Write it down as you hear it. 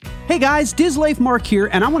Hey guys, Diz Life Mark here,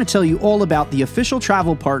 and I want to tell you all about the official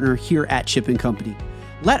travel partner here at Chip & Company.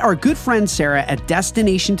 Let our good friend Sarah at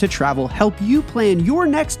Destination to Travel help you plan your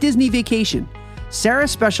next Disney vacation. Sarah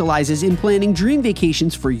specializes in planning dream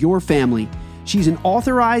vacations for your family. She's an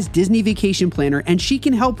authorized Disney vacation planner, and she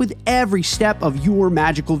can help with every step of your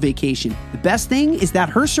magical vacation. The best thing is that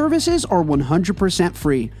her services are 100%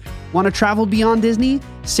 free. Want to travel beyond Disney?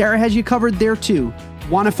 Sarah has you covered there too.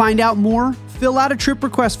 Want to find out more? Fill out a trip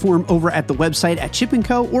request form over at the website at Chip &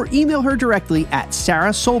 Co. or email her directly at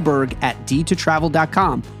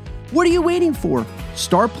sarahsolberg@d2travel.com. What are you waiting for?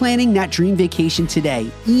 Start planning that dream vacation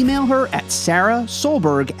today. Email her at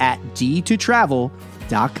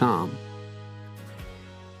sarahsolberg@d2travel.com.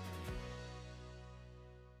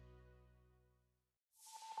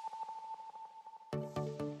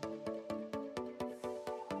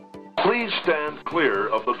 Please stand clear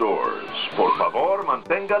of the doors. Por favor,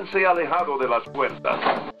 manténganse alejado de las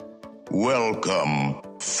puertas. Welcome,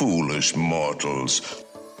 foolish mortals.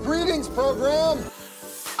 Greetings, program.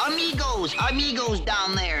 Amigos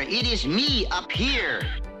down there. It is me up here.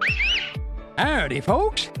 Howdy,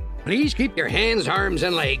 folks. Please keep your hands, arms,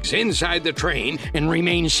 and legs inside the train and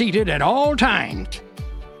remain seated at all times.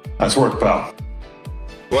 Nice work, pal.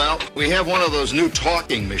 Well, we have one of those new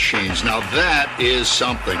talking machines. Now that is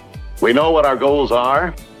something. We know what our goals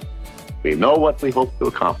are. We know what we hope to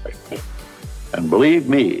accomplish. And believe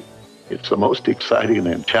me, it's the most exciting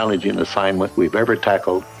and challenging assignment we've ever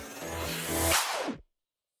tackled.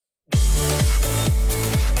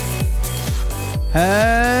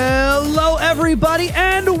 Hello, everybody,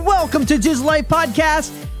 and welcome to Diz Life Podcast.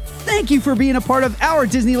 Thank you for being a part of our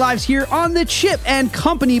Disney Lives here on the Chip &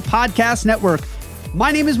 Company Podcast Network.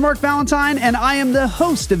 My name is Mark Valentine, and I am the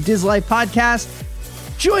host of Diz Life Podcast.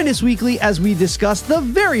 Join us weekly as we discuss the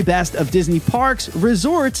very best of Disney parks,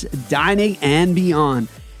 resorts, dining, and beyond.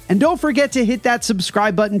 And don't forget to hit that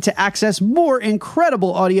subscribe button to access more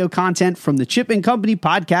incredible audio content from the Chip & Company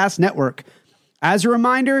Podcast Network. As a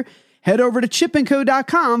reminder, head over to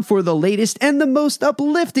chipandco.com for the latest and the most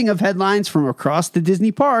uplifting of headlines from across the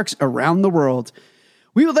Disney parks around the world.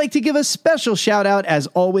 We would like to give a special shout out, as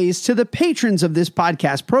always, to the patrons of this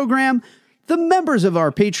podcast program, the members of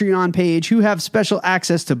our Patreon page who have special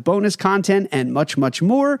access to bonus content and much, much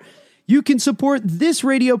more. You can support this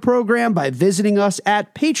radio program by visiting us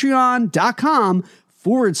at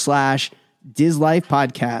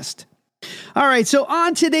patreon.com/DizLifePodcast. All right, so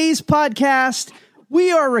on today's podcast,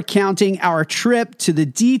 we are recounting our trip to the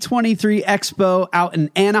D23 Expo out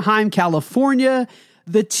in Anaheim, California.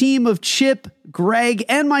 The team of Chip, Greg,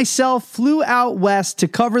 and myself flew out west to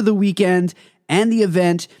cover the weekend and the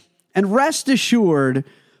event. And rest assured,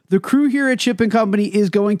 the crew here at Chip & Company is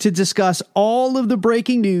going to discuss all of the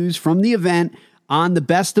breaking news from the event on the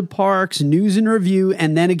Best of Parks News and Review,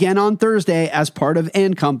 and then again on Thursday as part of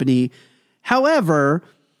 & Company. However,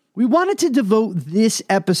 we wanted to devote this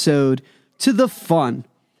episode to the fun,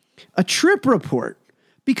 a trip report,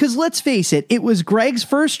 because let's face it, it was Greg's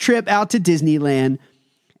first trip out to Disneyland,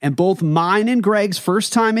 and both mine and Greg's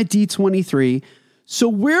first time at D23. So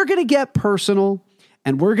we're going to get personal,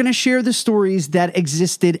 and we're going to share the stories that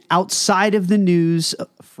existed outside of the news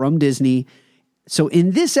from Disney. So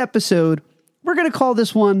in this episode, we're going to call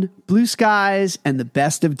this one Blue Skies and the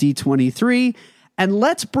Best of D23. And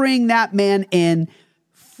let's bring that man in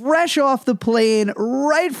fresh off the plane,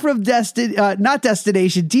 right from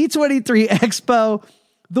D23 Expo,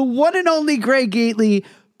 the one and only Greg Gately.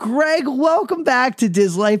 Greg, welcome back to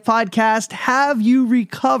Diz Life Podcast. Have you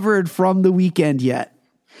recovered from the weekend yet?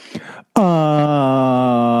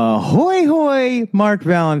 Hoy hoy, Mark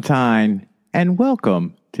Valentine, and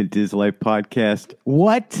welcome to Diz Life Podcast.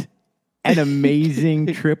 What an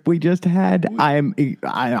amazing trip we just had. I'm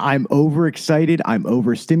overexcited. I'm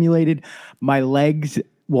overstimulated. My legs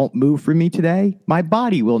won't move for me today. My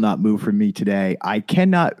body will not move for me today. I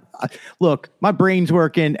cannot look, my brain's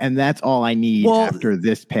working, and that's all I need after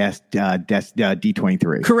this past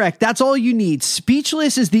D23. Correct. That's all you need.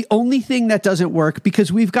 Speechless is the only thing that doesn't work,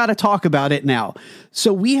 because we've got to talk about it now.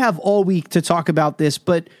 So we have all week to talk about this.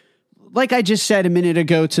 But like I just said a minute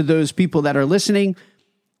ago to those people that are listening,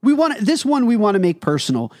 we want to make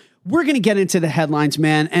personal. We're going to get into the headlines,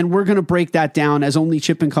 man, and we're going to break that down as only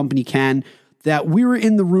Chip & Company can, that we were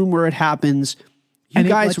in the room where it happens.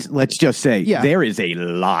 Let's just say, there is a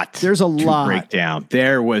lot. There's a lot to break down.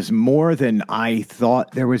 There was more than I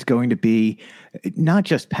thought there was going to be, not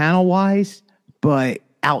just panel wise, but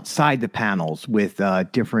outside the panels with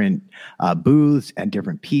different booths and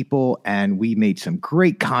different people. And we made some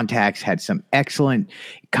great contacts, had some excellent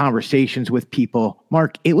conversations with people.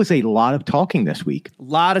 Mark, it was a lot of talking this week. A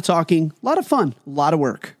lot of talking, a lot of fun, a lot of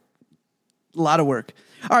work. A lot of work.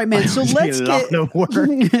 All right, man. So let's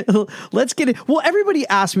get it. Well, everybody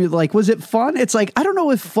asked me, like, was it fun? It's like, I don't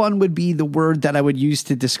know if fun would be the word that I would use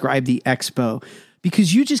to describe the expo,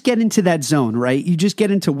 because you just get into that zone, right? You just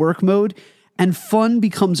get into work mode, and fun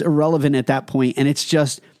becomes irrelevant at that point. And it's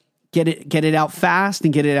just get it out fast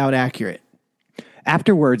and get it out accurate.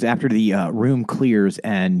 Afterwards, after the room clears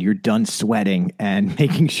and you're done sweating and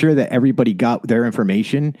making sure that everybody got their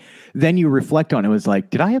information, then you reflect on it. It was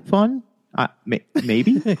like, did I have fun?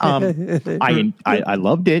 Maybe. I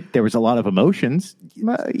loved it. There was a lot of emotions.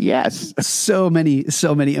 Yes. So many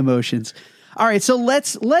emotions. All right. So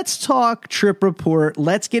let's talk trip report.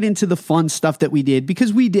 Let's get into the fun stuff that we did,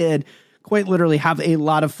 because we did quite literally have a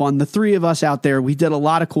lot of fun. The three of us out there, we did a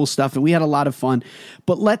lot of cool stuff and we had a lot of fun.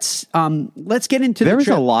 But let's get into there the was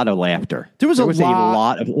trip. A lot of laughter. There was a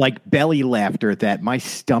lot of like belly laughter that my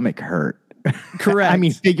stomach hurt. Correct. I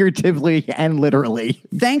mean, figuratively and literally.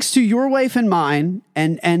 Thanks to your wife and mine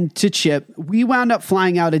and to Chip, we wound up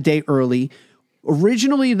flying out a day early.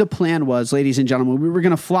 Originally, the plan was, ladies and gentlemen, we were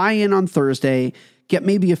going to fly in on Thursday, get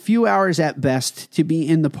maybe a few hours at best to be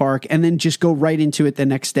in the park, and then just go right into it the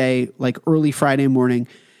next day, like early Friday morning.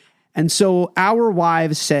 And so our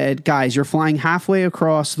wives said, guys, you're flying halfway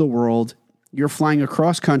across the world. You're flying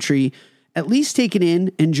across country. At least take it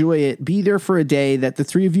in, enjoy it, be there for a day that the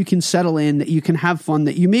three of you can settle in, that you can have fun,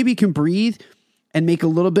 that you maybe can breathe and make a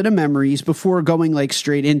little bit of memories before going like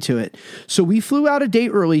straight into it. So we flew out a day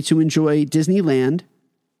early to enjoy Disneyland.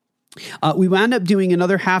 We wound up doing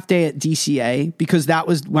another half day at DCA because that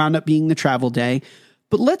was wound up being the travel day.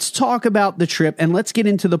 But let's talk about the trip and let's get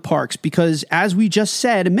into the parks, because as we just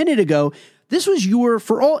said a minute ago, this was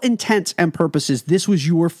for all intents and purposes, this was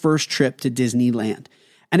your first trip to Disneyland.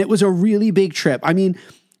 And it was a really big trip. I mean,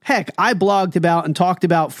 heck, I blogged about and talked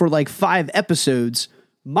about for like 5 episodes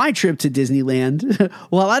my trip to Disneyland.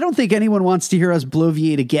 Well, I don't think anyone wants to hear us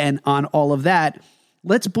bloviate again on all of that.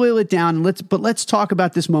 Let's boil it down and let's talk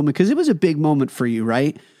about this moment, because it was a big moment for you,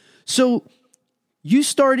 right? So you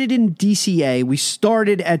started in DCA. We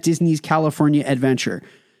started at Disney's California Adventure.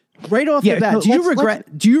 Right off the bat,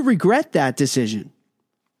 do you regret that decision?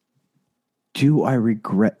 Do I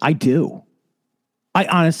regret? I do. I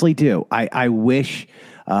honestly do. I wish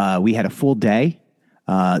we had a full day.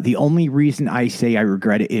 The only reason I say I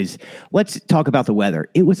regret it is, let's talk about the weather.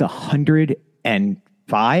 It was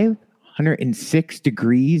 105, 106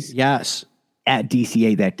 degrees. Yes. At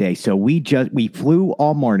DCA that day. So we flew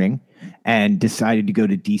all morning and decided to go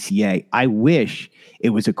to DCA. I wish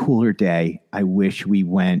it was a cooler day. I wish we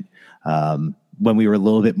went when we were a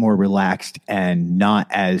little bit more relaxed and not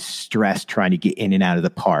as stressed trying to get in and out of the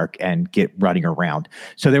park and get running around.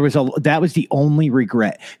 So that was the only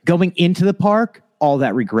regret. Going into the park, all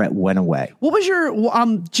that regret went away. What was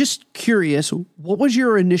I'm just curious, what was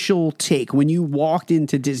your initial take when you walked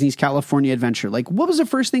into Disney's California Adventure? Like, what was the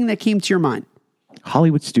first thing that came to your mind?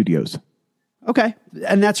 Hollywood Studios. Okay.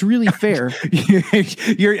 And that's really fair.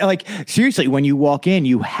 You're like, seriously, when you walk in,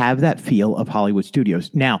 you have that feel of Hollywood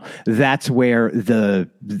Studios. Now, that's where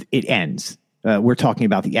it ends. We're talking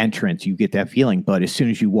about the entrance. You get that feeling. But as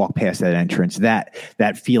soon as you walk past that entrance, that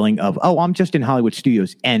feeling of, oh, I'm just in Hollywood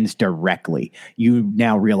Studios ends directly. You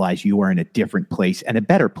now realize you are in a different place and a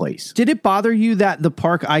better place. Did it bother you that the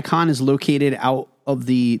park icon is located out of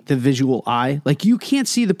the visual eye? Like, you can't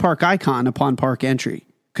see the park icon upon park entry.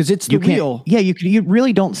 Because it's the wheel. Yeah, you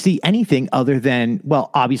really don't see anything other than, well,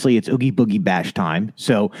 obviously it's Oogie Boogie Bash time.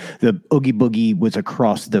 So the Oogie Boogie was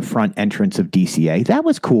across the front entrance of DCA. That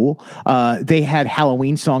was cool. They had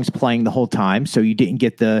Halloween songs playing the whole time. So you didn't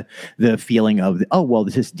get the feeling of, oh, well,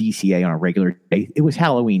 this is DCA on a regular day. It was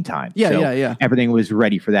Halloween time. Yeah. Everything was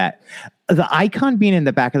ready for that. The icon being in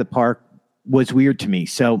the back of the park was weird to me.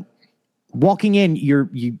 So walking in,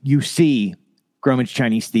 you see Grauman's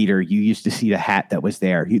Chinese Theater. You used to see the hat that was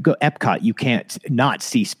there. You go Epcot, you can't not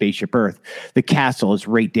see Spaceship Earth. The castle is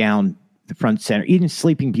right down the front center. Even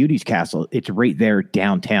Sleeping Beauty's castle, it's right there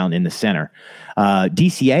downtown in the center.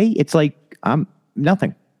 DCA, it's like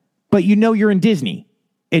nothing. But you're in Disney.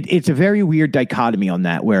 It's a very weird dichotomy on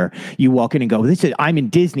that, where you walk in and go, I'm in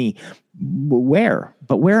Disney. Where?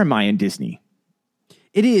 But where am I in Disney?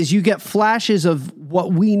 It is. You get flashes of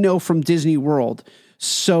what we know from Disney World.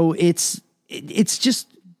 So it's just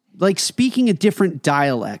like speaking a different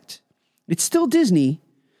dialect. It's still Disney,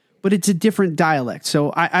 but it's a different dialect. So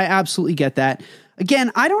I absolutely get that.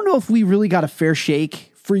 Again, I don't know if we really got a fair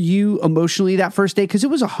shake for you emotionally that first day, because it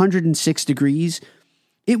was 106 degrees.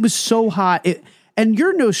 It was so hot. And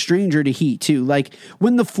you're no stranger to heat too. Like,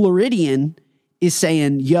 when the Floridian is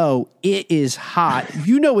saying, yo, it is hot,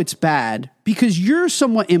 it's bad because you're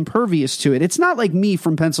somewhat impervious to it. It's not like me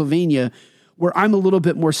from Pennsylvania, where I'm a little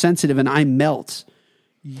bit more sensitive and I melt.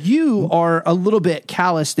 You are a little bit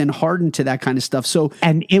calloused and hardened to that kind of stuff. So,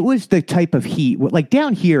 and it was the type of heat, like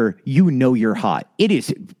down here, you're hot. It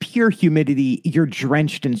is pure humidity. You're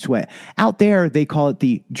drenched in sweat. Out there, they call it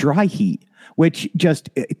the dry heat, which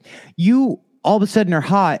just, you all of a sudden are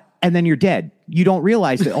hot and then you're dead. You don't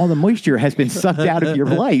realize that all the moisture has been sucked out of your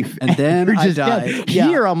life. And then you're I died. Yeah.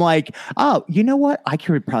 Here, I'm like, oh, you know what? I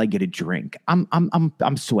could probably get a drink.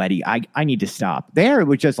 I'm sweaty. I need to stop. There, it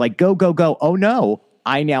was just like, go, go, go. Oh no.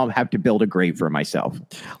 I now have to build a grave for myself.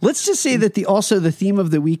 Let's just say that the theme of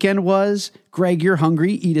the weekend was, Greg, you're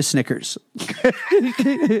hungry, eat a Snickers.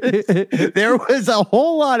 There was a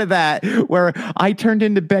whole lot of that where I turned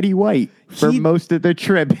into Betty White for most of the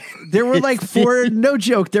trip. There were like no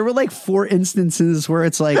joke, there were like 4 instances where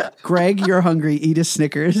it's like, Greg, you're hungry, eat a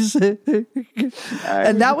Snickers. And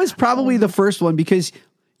that was probably the first one because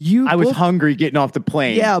I was hungry getting off the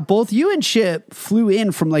plane. Yeah, both you and Chip flew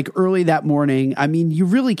in from like early that morning. I mean, you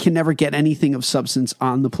really can never get anything of substance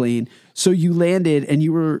on the plane. So you landed and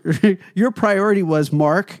your priority was,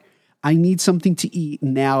 Mark, I need something to eat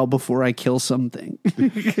now before I kill something.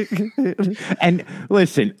 And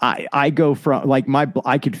listen, I go from like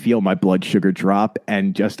I could feel my blood sugar drop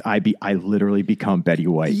and just I literally become Betty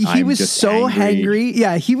White. He was so hangry.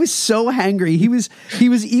 Yeah, he was so hangry. He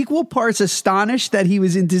was equal parts astonished that he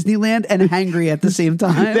was in Disneyland and hangry at the same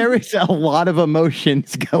time. There was a lot of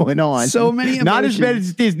emotions going on. So many emotions. Not as bad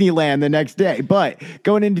as Disneyland the next day, but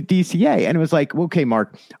going into DCA, and it was like, okay,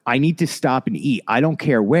 Mark, I need to stop and eat. I don't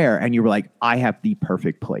care where. And you were like, I have the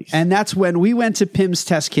perfect place. And that's when we went to Pim's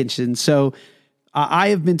Test Kitchen. So I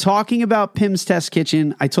have been talking about Pim's Test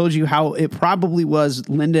Kitchen. I told you how it probably was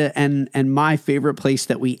Linda and my favorite place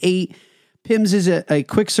that we ate. Pim's is a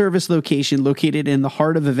quick service location located in the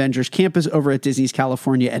heart of Avengers Campus over at Disney's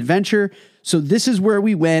California Adventure. So this is where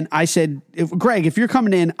we went. I said, Greg, if you're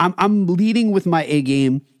coming in, I'm leading with my A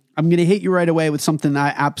game. I'm going to hit you right away with something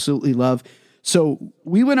that I absolutely love. So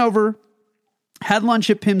we went over, had lunch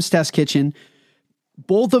at Pim's Test Kitchen.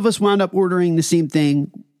 Both of us wound up ordering the same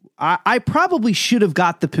thing. I probably should have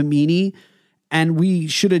got the panini and we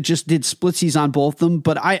should have just did splitsies on both of them.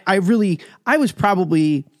 But I was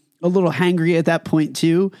probably a little hangry at that point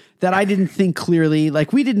too, that I didn't think clearly.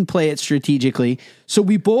 Like we didn't play it strategically. So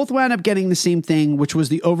we both wound up getting the same thing, which was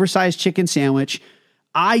the oversized chicken sandwich.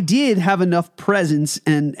 I did have enough presence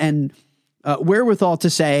and wherewithal to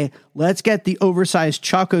say, let's get the oversized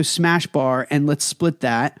Choco Smash Bar and let's split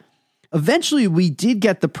that. Eventually, we did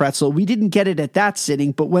get the pretzel. We didn't get it at that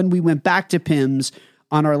sitting, but when we went back to Pim's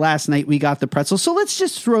on our last night, we got the pretzel. So let's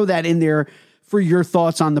just throw that in there for your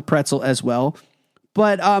thoughts on the pretzel as well.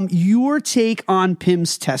 But your take on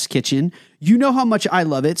Pim's Test Kitchen, you know how much I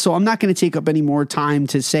love it, so I'm not going to take up any more time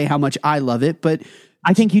to say how much I love it, but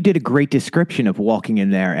I think you did a great description of walking in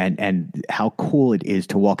there and how cool it is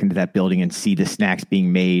to walk into that building and see the snacks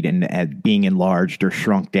being made and being enlarged or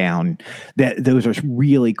shrunk down. Those are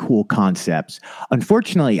really cool concepts.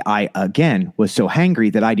 Unfortunately, I, again, was so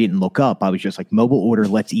hangry that I didn't look up. I was just like, mobile order,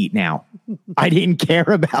 let's eat now. I didn't care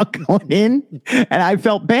about going in. And I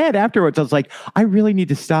felt bad afterwards. I was like, I really need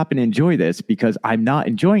to stop and enjoy this because I'm not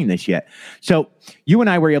enjoying this yet. So you and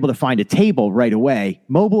I were able to find a table right away,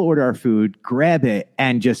 mobile order our food, grab it,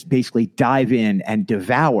 and just basically dive in and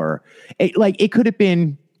devour. It could have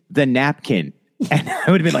been the napkin. And I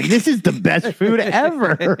would have been like, this is the best food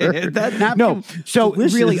ever. That napkin, no. So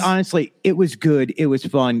delicious. Really, honestly, it was good. It was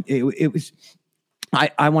fun. It was,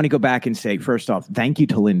 I want to go back and say, first off, thank you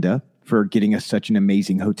to Linda for getting us such an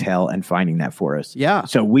amazing hotel and finding that for us. Yeah.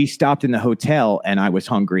 So we stopped in the hotel and I was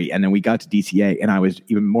hungry, and then we got to DCA and I was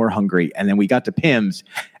even more hungry, and then we got to Pim's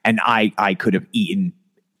and I could have eaten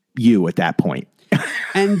you at that point.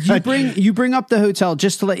 And you bring up the hotel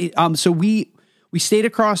just to let you, so we stayed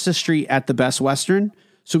across the street at the Best Western.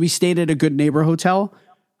 So we stayed at a Good Neighbor Hotel.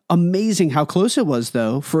 Amazing how close it was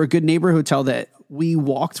though for a Good Neighbor Hotel that we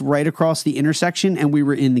walked right across the intersection and we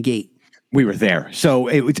were in the gate. We were there. So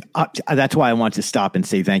it was, that's why I want to stop and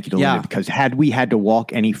say thank you to Linda, because had we had to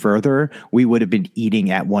walk any further, we would have been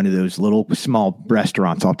eating at one of those little small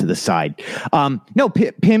restaurants off to the side. No,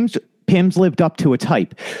 Pim's lived up to its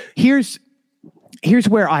hype. Here's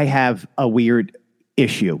where I have a weird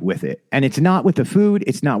issue with it. And it's not with the food.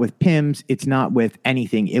 It's not with Pim's. It's not with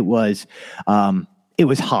anything. It was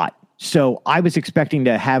hot. So I was expecting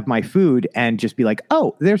to have my food and just be like,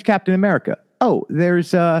 oh, there's Captain America. Oh, there's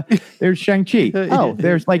Shang-Chi. Oh,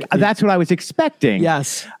 that's what I was expecting.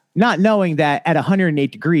 Yes. Not knowing that at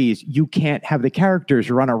 108 degrees, you can't have the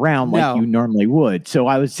characters run around like you normally would. So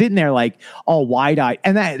I was sitting there like all wide-eyed.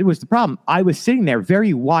 And that was the problem. I was sitting there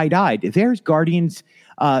very wide-eyed. There's Guardians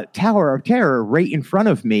Tower of Terror right in front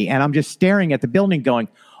of me. And I'm just staring at the building going,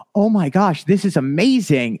 oh my gosh, this is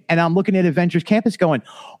amazing. And I'm looking at Avengers Campus going,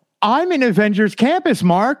 I'm in Avengers Campus,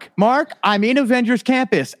 Mark. Mark, I'm in Avengers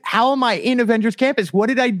Campus. How am I in Avengers Campus? What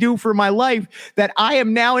did I do for my life that I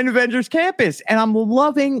am now in Avengers Campus? And I'm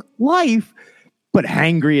loving life, but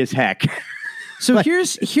hangry as heck. So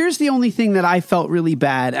here's the only thing that I felt really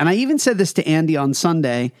bad. And I even said this to Andy on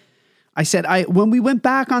Sunday. I said, when we went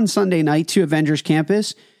back on Sunday night to Avengers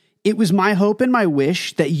Campus, it was my hope and my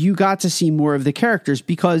wish that you got to see more of the characters,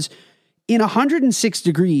 because in 106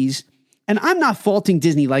 Degrees, and I'm not faulting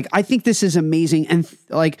Disney. Like, I think this is amazing, and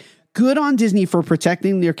like, good on Disney for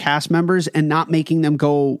protecting their cast members and not making them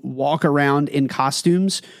go walk around in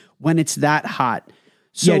costumes when it's that hot.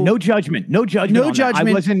 So, yeah, no judgment. No judgment.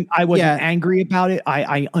 I wasn't angry about it.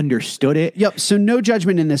 I understood it. Yep. So no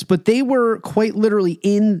judgment in this, but they were quite literally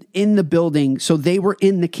in the building. So they were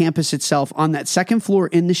in the campus itself on that second floor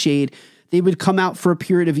in the shade. They would come out for a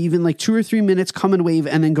period of even like 2 or 3 minutes, come and wave,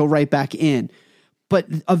 and then go right back in. But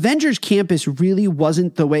Avengers Campus really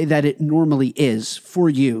wasn't the way that it normally is for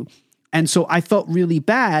you. And so I felt really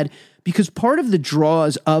bad, because part of the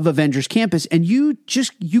draws of Avengers Campus, and you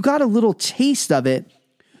got a little taste of it.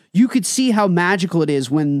 You could see how magical it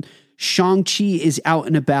is when Shang-Chi is out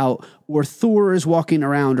and about, or Thor is walking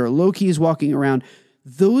around, or Loki is walking around.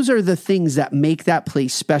 Those are the things that make that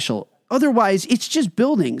place special. Otherwise, it's just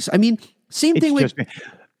buildings. I mean, same thing with...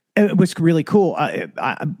 It was really cool.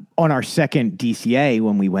 On our second DCA,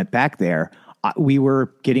 when we went back there, we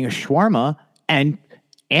were getting a shawarma, and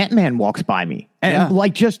Ant-Man walks by me, and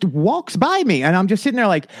like just walks by me, and I'm just sitting there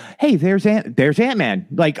like, "Hey, there's Ant-Man."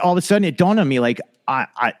 Like, all of a sudden, it dawned on me like,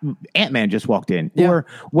 Ant-Man just walked in. Yeah. Or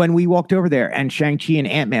when we walked over there, and Shang-Chi and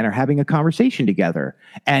Ant-Man are having a conversation together,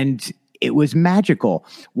 and it was magical.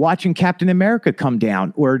 Watching Captain America come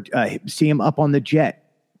down, or see him up on the jet,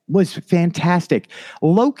 was fantastic.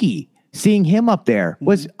 Loki, seeing him up there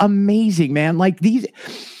was amazing, man. Like, these,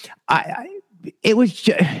 it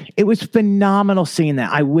was phenomenal seeing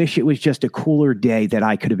that. I wish it was just a cooler day that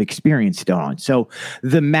I could have experienced it on. So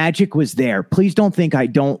the magic was there. Please don't think I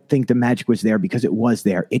don't think the magic was there, because it was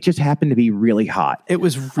there. It just happened to be really hot. It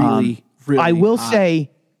was really I will hot.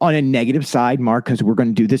 say, on a negative side, Mark, because we're going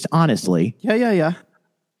to do this honestly. Yeah.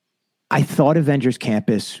 I thought Avengers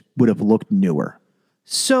Campus would have looked newer.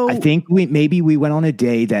 So I think we went on a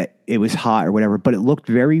day that it was hot or whatever, but it looked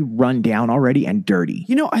very run down already and dirty.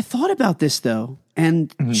 You know, I thought about this though,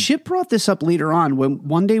 and Chip brought this up later on when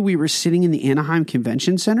one day we were sitting in the Anaheim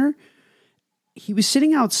Convention Center. He was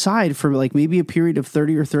sitting outside for like maybe a period of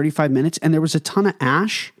 30 or 35 minutes, and there was a ton of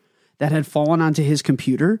ash that had fallen onto his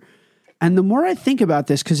computer. And the more I think about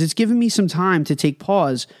this, because it's given me some time to take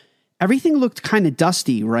pause, everything looked kind of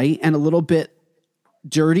dusty, right? And a little bit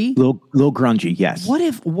dirty, little grungy. Yes. What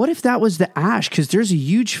if that was the ash? Because there's a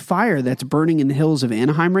huge fire that's burning in the hills of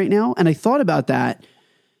Anaheim right now, and I thought about that,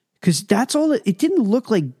 because that's all. It didn't look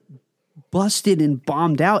like busted and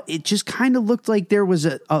bombed out. It just kind of looked like there was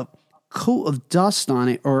a coat of dust on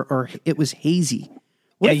it, or it was hazy.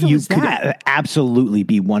 What if it was that? Could absolutely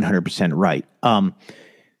be 100% right.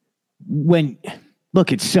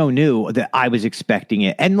 Look, it's so new that I was expecting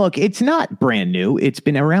it. And look, it's not brand new. It's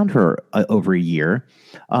been around for over a year.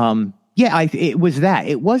 It was that.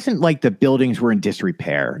 It wasn't like the buildings were in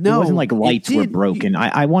disrepair. No, it wasn't like lights were broken.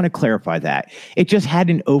 I want to clarify that. It just had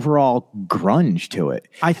an overall grunge to it.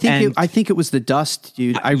 I think it was the dust,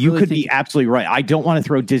 dude. You could be absolutely right. I don't want to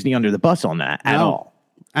throw Disney under the bus on that at all.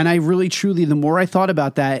 And I really, truly, the more I thought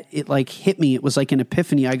about that, it like hit me. It was like an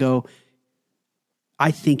epiphany. I go, I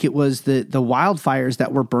think it was the wildfires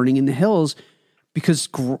that were burning in the hills, because,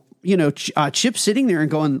 Chip's sitting there and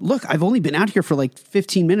going, look, I've only been out here for like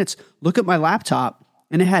 15 minutes. Look at my laptop,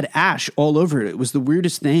 and it had ash all over it. It was the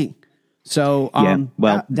weirdest thing. So,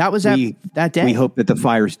 that was that day. We hope that the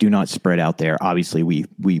fires do not spread out there. Obviously,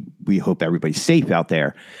 we hope everybody's safe out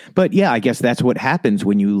there. But yeah, I guess that's what happens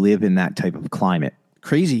when you live in that type of climate.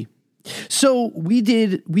 Crazy. So we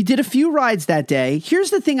did a few rides that day. Here's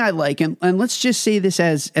the thing I like, and let's just say this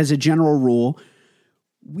as a general rule.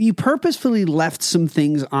 We purposefully left some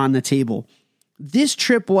things on the table. This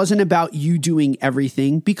trip wasn't about you doing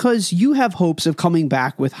everything, because you have hopes of coming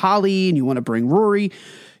back with Holly and you want to bring Rory.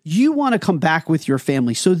 You want to come back with your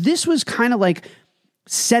family. So this was kind of like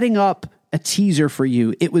setting up a teaser for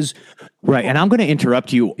you. It was right. And I'm going to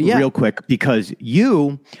interrupt you real quick, because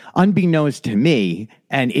you, unbeknownst to me,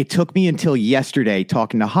 and it took me until yesterday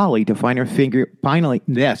talking to Holly to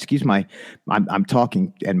I'm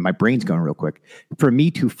talking and my brain's going real quick, for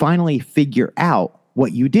me to finally figure out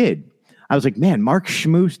what you did. I was like, man, Mark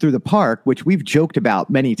schmoozed through the park, which we've joked about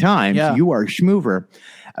many times. Yeah. You are a schmoover.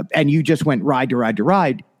 And you just went ride to ride to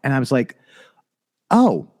ride. And I was like,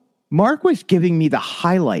 oh, Mark was giving me the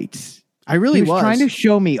highlights. I really He was was trying to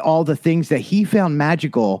show me all the things that he found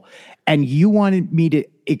magical. And you wanted me to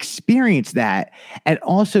experience that and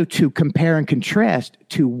also to compare and contrast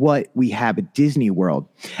to what we have at Disney World.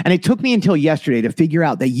 And it took me until yesterday to figure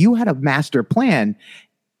out that you had a master plan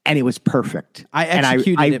and it was perfect. I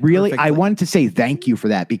executed it really, perfectly. I wanted to say thank you for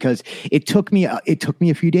that because it took me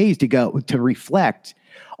a few days to reflect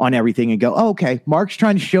on everything and go, oh, okay, Mark's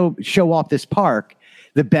trying to show off this park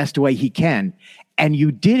the best way he can. And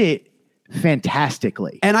you did it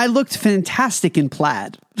fantastically. And I looked fantastic in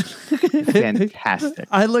plaid. Fantastic.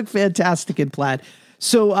 I look fantastic in plaid.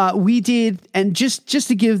 So we did, and just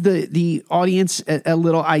to give the audience a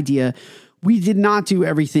little idea, we did not do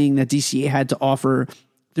everything that DCA had to offer.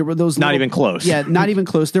 There were those not even close. Yeah, not even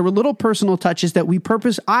close. There were little personal touches that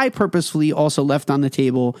I purposefully also left on the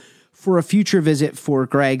table for a future visit for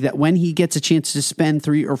Greg, that when he gets a chance to spend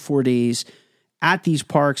 3 or 4 days at these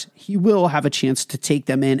parks, he will have a chance to take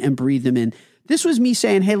them in and breathe them in. This was me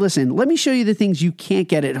saying, hey, listen, let me show you the things you can't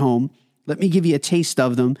get at home. Let me give you a taste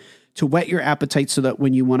of them to whet your appetite so that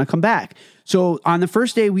when you want to come back. So on the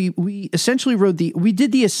first day, we essentially we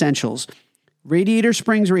did the essentials: Radiator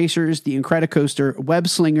Springs Racers, the Incredicoaster, Web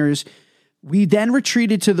Slingers. We then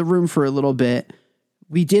retreated to the room for a little bit.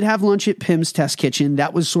 We did have lunch at Pim's Test Kitchen.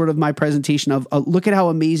 That was sort of my presentation of look at how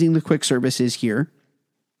amazing the quick service is here.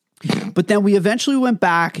 But then we eventually went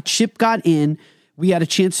back. Chip got in. We had a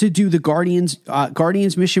chance to do the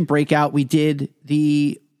Guardians mission breakout. We did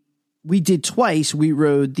twice. We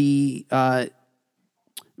rode the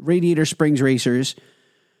Radiator Springs Racers.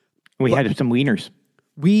 We had some wieners.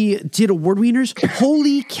 We did award wieners.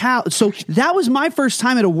 Holy cow. So that was my first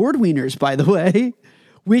time at award wieners, by the way,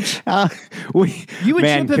 which you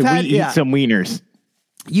and Chip have had. Eat some wieners?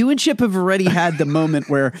 You and Chip have already had the moment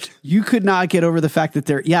where you could not get over the fact that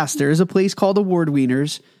there is a place called Award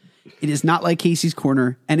Wieners. It is not like Casey's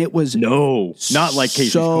Corner, and it was not like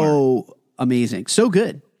Casey's Corner. So amazing, so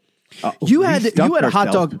good. You had a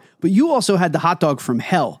hot dog, but you also had the hot dog from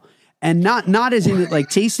hell, and not as in it like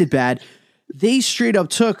tasted bad. They straight up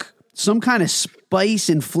took some kind of spice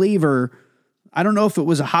and flavor. I don't know if it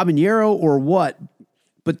was a habanero or what,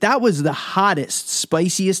 but that was the hottest,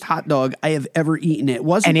 spiciest hot dog I have ever eaten. It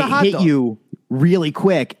wasn't, and it hit you really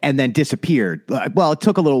quick and then disappeared. Well, it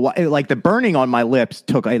took a little while. Like the burning on my lips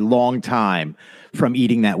took a long time from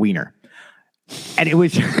eating that wiener, and it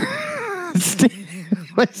was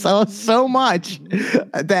so much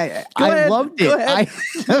that I loved it.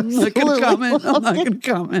 I'm not going to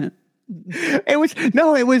comment.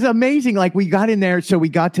 It was amazing. Like we got in there, so we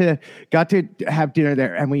got to have dinner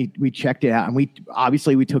there, and we checked it out, and we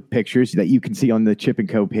took pictures that you can see on the Chip and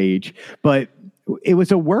Co page. But it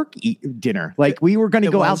was a work dinner. Like we were going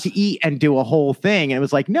to go out to eat and do a whole thing, and it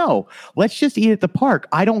was like, no, let's just eat at the park.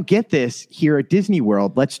 I don't get this here at Disney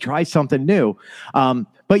World. Let's try something new.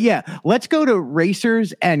 But yeah, let's go to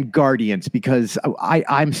Racers and Guardians because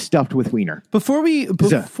I'm stuffed with wiener. Before we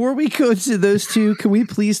go to those two, can we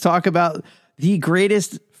please talk about the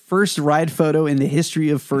greatest first ride photo in the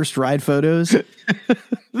history of first ride photos?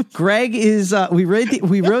 Greg is we rode the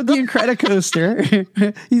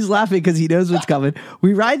Incredicoaster. He's laughing because he knows what's coming.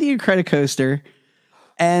 We ride the Incredicoaster,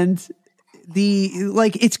 and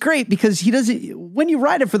it's great because he doesn't. When you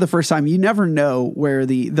ride it for the first time, you never know where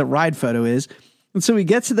the ride photo is. And so we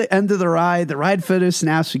get to the end of the ride photo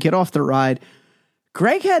snaps, we get off the ride.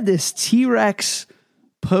 Greg had this T-Rex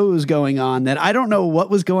pose going on that I don't know what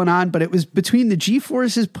was going on, but it was between the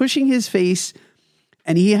G-forces pushing his face,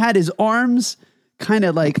 and he had his arms kind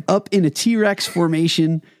of like up in a T-Rex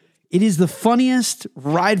formation. It is the funniest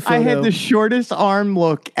ride photo. I had the shortest arm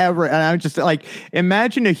look ever, and I was just like,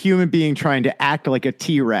 imagine a human being trying to act like a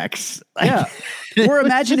T-Rex. Yeah. Or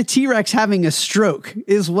imagine a T-Rex having a stroke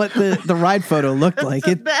is what the ride photo looked like.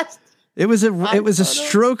 It was a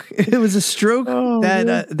stroke. It was a stroke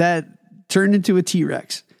that turned into a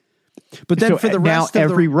T-Rex. But then for the rest of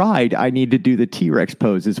every ride, I need to do the T-Rex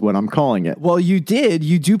pose is what I'm calling it. Well, you did.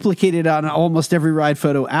 You duplicated on almost every ride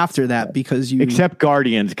photo after that because you... Except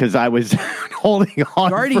Guardians, because I was holding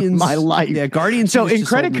on for my life. Yeah, Guardians. So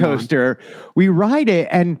Incredicoaster, we ride it,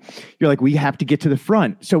 and you're like, we have to get to the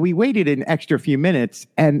front. So we waited an extra few minutes,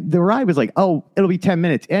 and the ride was like, oh, it'll be 10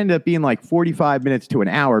 minutes. It ended up being like 45 minutes to an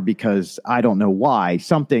hour because I don't know why,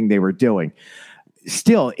 something they were doing.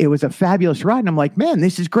 Still, it was a fabulous ride. And I'm like, man,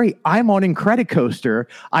 this is great. I'm on Incredicoaster.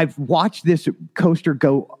 I've watched this coaster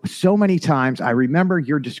go so many times. I remember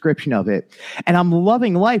your description of it. And I'm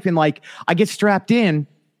loving life. And like, I get strapped in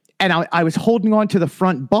And I was holding on to the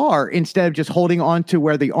front bar instead of just holding on to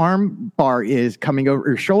where the arm bar is coming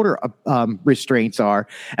over, or shoulder restraints are.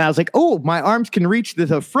 And I was like, oh, my arms can reach to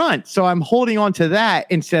the front. So I'm holding on to that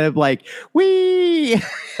instead of like, wee.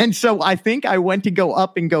 And so I think I went to go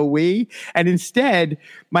up and go wee. And instead,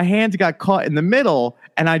 my hands got caught in the middle.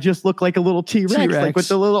 And I just looked like a little T-Rex, like with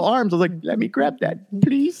the little arms. I was like, let me grab that,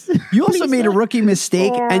 please. You also made a rookie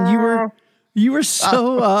mistake, and you were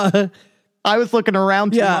so... I was looking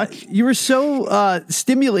around too much. You were so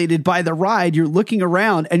stimulated by the ride. You're looking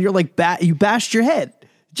around, and you're like, you bashed your head.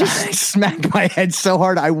 Just smacked my head so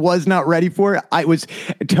hard. I was not ready for it. I was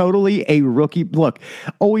totally a rookie. Look,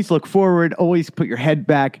 always look forward. Always put your head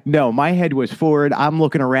back. No, my head was forward. I'm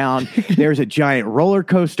looking around. There's a giant roller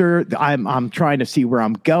coaster. I'm trying to see where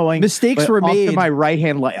I'm going. Mistakes were made. To my right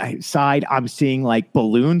hand side, I'm seeing like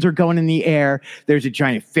balloons are going in the air. There's a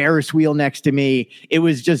giant Ferris wheel next to me. It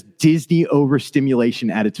was just Disney overstimulation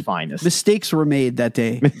at its finest. Mistakes were made that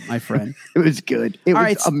day, my friend. It was good. It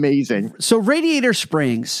was amazing. So Radiator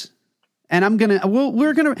Springs. And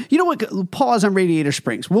we're gonna, you know what? Pause on Radiator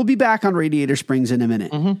Springs. We'll be back on Radiator Springs in a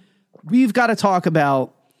minute. Mm-hmm. We've got to talk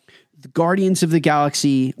about the Guardians of the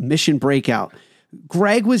Galaxy Mission Breakout.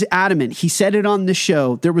 Greg was adamant. He said it on the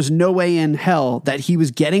show. There was no way in hell that he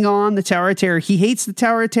was getting on the Tower of Terror. He hates the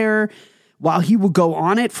Tower of Terror. While he will go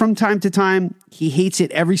on it from time to time, he hates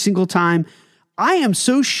it every single time. I am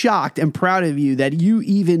so shocked and proud of you that you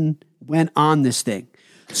even went on this thing.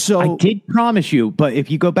 So I did promise you, but if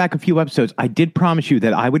you go back a few episodes, I did promise you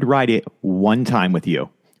that I would ride it one time with you.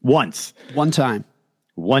 Once. One time.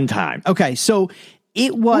 Okay, so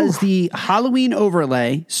it was the Halloween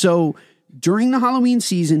overlay. So during the Halloween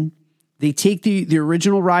season, they take the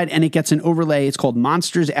original ride and it gets an overlay. It's called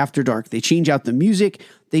Monsters After Dark. They change out the music.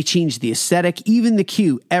 They change the aesthetic, even the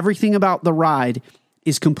queue. Everything about the ride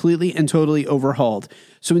is completely and totally overhauled.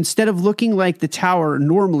 So instead of looking like the tower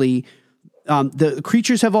normally, the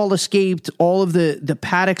creatures have all escaped. All of the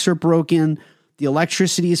paddocks are broken. The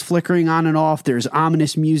electricity is flickering on and off. There's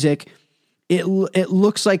ominous music. It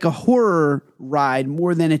looks like a horror ride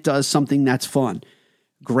more than it does something that's fun.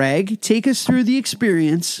 Greg, take us through the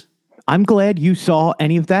experience. I'm glad you saw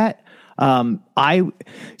any of that.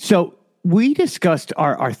 So we discussed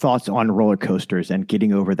our thoughts on roller coasters and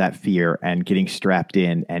getting over that fear and getting strapped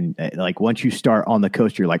in. And like once you start on the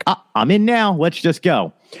coaster, you're like, I'm in now. Let's just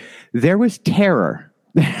go. There was terror.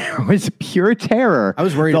 There was pure terror. I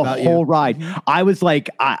was worried about the whole ride. I was like,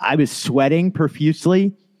 I was sweating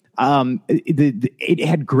profusely. It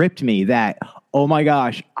had gripped me that, oh my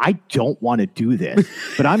gosh, I don't want to do this,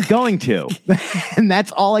 but I'm going to. And that's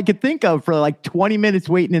all I could think of for like 20 minutes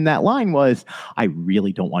waiting in that line was, I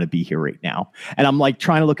really don't want to be here right now. And I'm like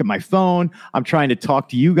trying to look at my phone. I'm trying to talk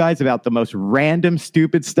to you guys about the most random,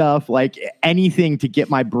 stupid stuff, like anything to get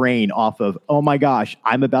my brain off of, oh my gosh,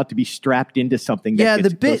 I'm about to be strapped into something. That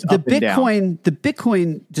the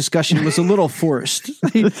Bitcoin discussion was a little forced.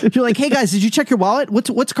 You're like, hey guys, did you check your wallet? What's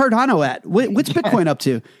Cardano at? What's Bitcoin up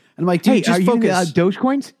to? And I'm like, dude, just focus.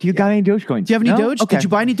 Dogecoins? Do you got any Dogecoins? Do you have any Doge? Okay. Did you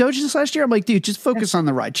buy any Doge this last year? I'm like, dude, just focus on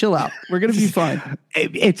the ride. Chill out. We're going to be fine.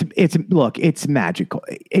 It's magical.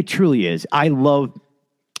 It truly is.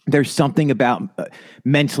 There's something about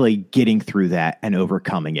mentally getting through that and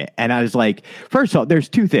overcoming it. And I was like, first off, there's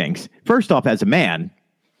two things. First off, as a man,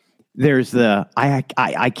 there's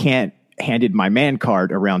I can't handed my man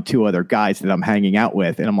card around two other guys that I'm hanging out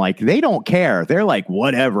with. And I'm like, they don't care. They're like,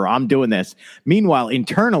 whatever, I'm doing this. Meanwhile,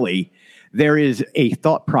 internally, there is a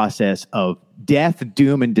thought process of death,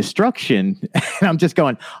 doom, and destruction. And I'm just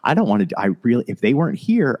going, I don't want to, if they weren't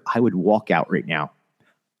here, I would walk out right now.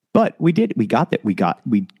 But we did. We got that. We got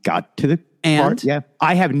to the part. Yeah.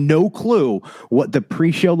 I have no clue what the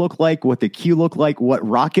pre-show looked like, what the queue looked like, what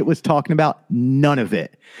Rocket was talking about. None of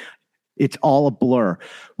it. It's all a blur.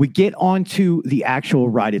 We get onto the actual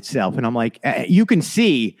ride itself, and I'm like, you can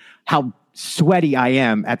see how sweaty I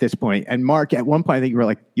am at this point. And Mark, at one point, I think you were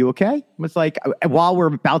like, you okay? It was like, while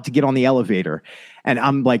we're about to get on the elevator, and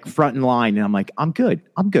I'm like front in line, and I'm like, I'm good.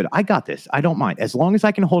 I got this. I don't mind. As long as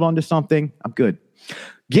I can hold on to something, I'm good.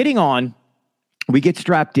 Getting on, we get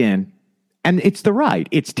strapped in, and it's the ride.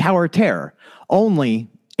 It's Tower of Terror.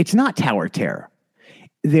 Only, it's not Tower of Terror.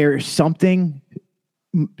 There's something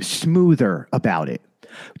smoother about it.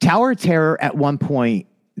 Tower of Terror at one point,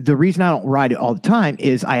 the reason I don't ride it all the time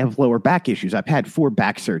is I have lower back issues. I've had 4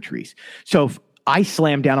 back surgeries. So if I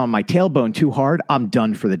slam down on my tailbone too hard, I'm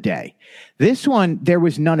done for the day. This one, there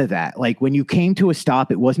was none of that. Like when you came to a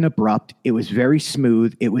stop, it wasn't abrupt. It was very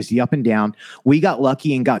smooth. It was the up and down. We got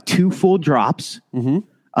lucky and got 2 full drops, and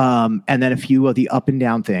then a few of the up and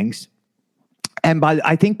down things. And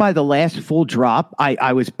I think by the last full drop,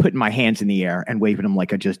 I was putting my hands in the air and waving them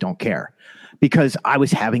like I just don't care, because I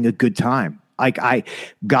was having a good time. Like, I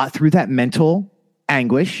got through that mental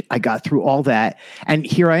anguish. I got through all that. And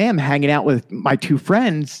here I am hanging out with my two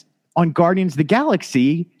friends on Guardians of the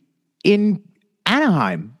Galaxy in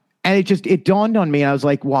Anaheim. And it dawned on me. And I was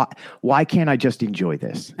like, why can't I just enjoy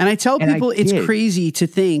this? And I tell people it's crazy to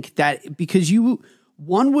think that, because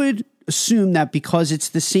one would assume that because it's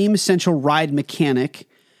the same essential ride mechanic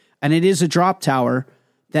and it is a drop tower,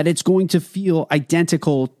 that it's going to feel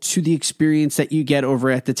identical to the experience that you get over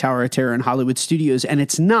at the Tower of Terror in Hollywood Studios. And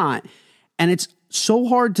it's not. And it's so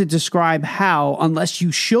hard to describe how, unless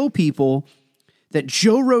you show people that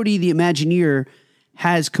Joe Rohde, the Imagineer,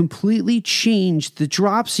 has completely changed the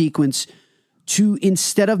drop sequence to,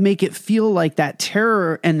 instead of make it feel like that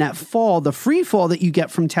terror and that fall, the free fall that you get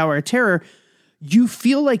from Tower of Terror, you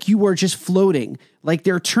feel like you are just floating, like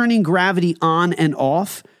they're turning gravity on and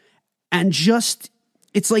off, and just,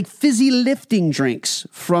 it's like fizzy lifting drinks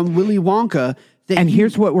from Willy Wonka. And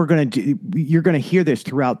here's what we're going to do. You're going to hear this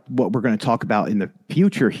throughout what we're going to talk about in the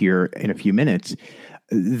future here in a few minutes.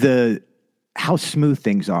 How smooth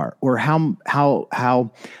things are, or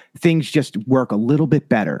how things just work a little bit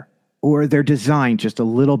better, or they're designed just a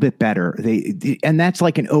little bit better. And that's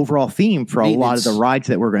like an overall theme for a lot of the rides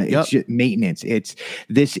that we're going to, it's just maintenance.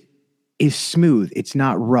 This is smooth. It's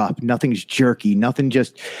not rough. Nothing's jerky. Nothing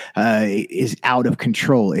just is out of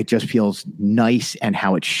control. It just feels nice and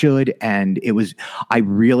how it should. And I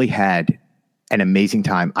really had an amazing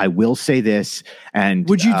time. I will say this. And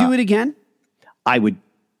would you do it again? I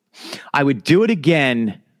would do it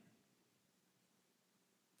again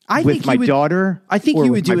with my daughter. I think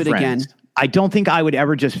you would do it again. I don't think I would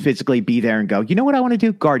ever just physically be there and go, you know what I want to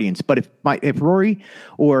do? Guardians. But if Rory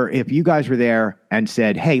or if you guys were there and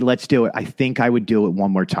said, hey, let's do it, I think I would do it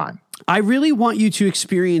one more time. I really want you to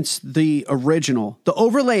experience the original. The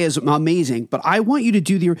overlay is amazing, but I want you to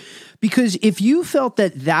do because if you felt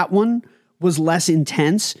that one was less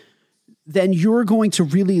intense, then you're going to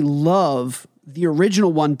really love the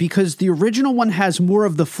original one, because the original one has more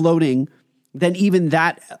of the floating than even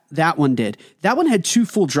that one did. That one had 2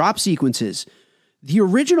 full drop sequences. The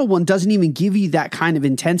original one doesn't even give you that kind of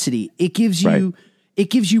intensity. It gives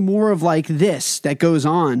you more of like this that goes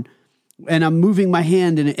on. And I'm moving my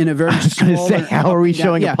hand in a very small. How are we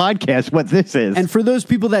showing a podcast what this is? And for those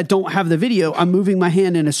people that don't have the video, I'm moving my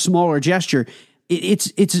hand in a smaller gesture.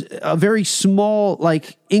 It's a very small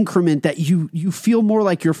like increment that you feel more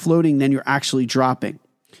like you're floating than you're actually dropping.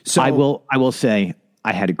 So I will say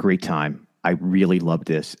I had a great time. I really loved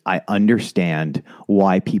this. I understand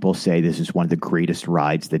why people say this is one of the greatest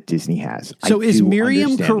rides that Disney has. So is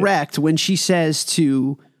Miriam correct when she says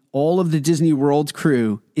to all of the Disney World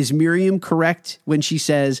crew, is Miriam correct when she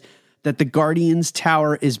says that the Guardians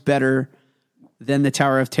Tower is better than the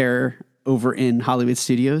Tower of Terror over in Hollywood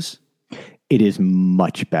Studios? It is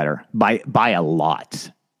much better by a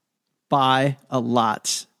lot. By a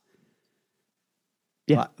lot.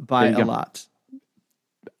 Yeah. By a lot.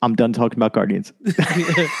 I'm done talking about Guardians.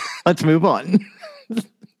 Let's move on.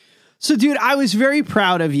 So, dude, I was very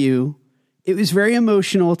proud of you. It was very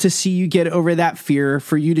emotional to see you get over that fear,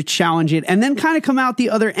 for you to challenge it, and then kind of come out the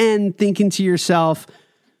other end thinking to yourself,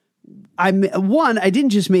 I didn't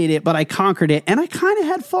just made it, but I conquered it, and I kind of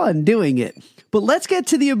had fun doing it. But let's get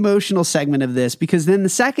to the emotional segment of this, because then the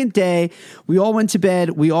second day, we all went to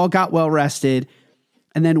bed, we all got well rested,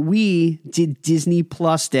 and then we did Disney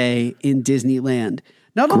Plus Day in Disneyland.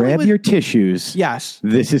 Grab your tissues. Yes.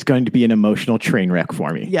 This is going to be an emotional train wreck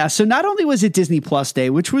for me. Yeah. So not only was it Disney Plus Day,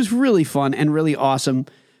 which was really fun and really awesome,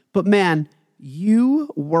 but man,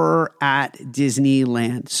 you were at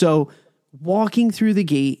Disneyland. So walking through the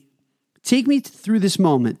gate, take me through this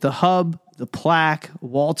moment, the hub, the plaque,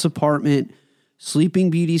 Walt's apartment, Sleeping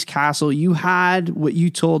Beauty's castle. You had what you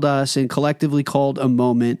told us and collectively called a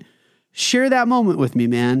moment. Share that moment with me,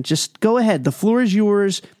 man. Just go ahead. The floor is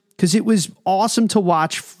yours. Because it was awesome to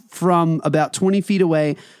watch from about 20 feet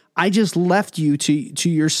away. I just left you to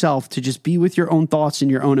yourself to just be with your own thoughts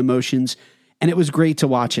and your own emotions. And it was great to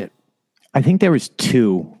watch it. I think there was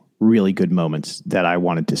 2 really good moments that I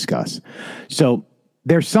want to discuss. So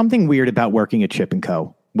there's something weird about working at Chip &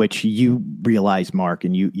 Co., which you realize, Mark,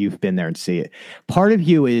 and you've been there and see it. Part of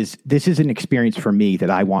you is, this is an experience for me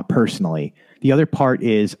that I want personally. The other part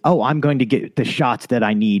is, I'm going to get the shots that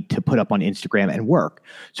I need to put up on Instagram and work.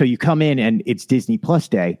 So you come in and it's Disney Plus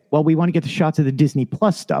Day. Well, we want to get the shots of the Disney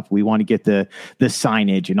Plus stuff. We want to get the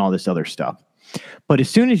signage and all this other stuff. But as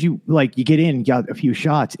soon as you get in, got a few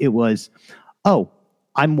shots, it was,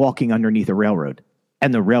 I'm walking underneath a railroad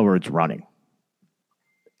and the railroad's running.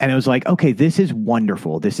 And it was like, okay, this is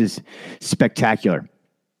wonderful. This is spectacular.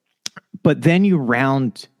 But then you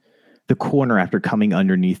round the corner after coming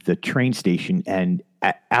underneath the train station, and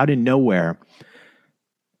out of nowhere,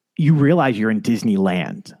 you realize you're in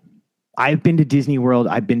Disneyland. I've been to Disney World.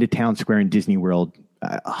 I've been to Town Square and Disney World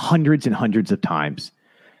hundreds and hundreds of times.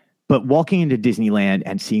 But walking into Disneyland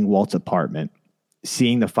and seeing Walt's apartment,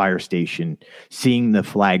 seeing the fire station, seeing the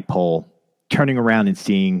flagpole, turning around and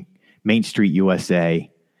seeing Main Street USA,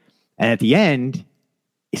 and at the end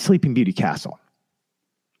is Sleeping Beauty Castle.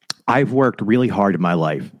 I've worked really hard in my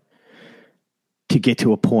life to get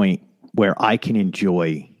to a point where I can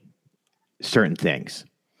enjoy certain things.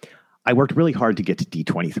 I worked really hard to get to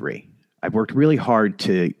D23. I've worked really hard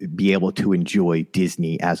to be able to enjoy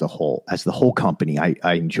Disney as a whole, as the whole company.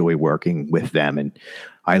 I enjoy working with them, and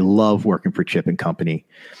I love working for Chip and Company.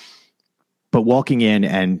 But walking in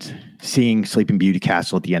and seeing Sleeping Beauty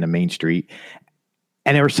Castle at the end of Main Street,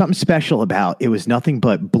 and there was something special about it. Was nothing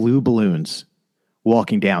but blue balloons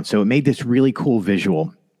walking down. So it made this really cool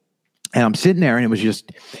visual. And I'm sitting there, and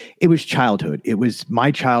it was childhood. It was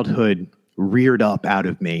my childhood reared up out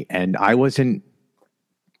of me. And I wasn't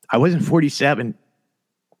 47.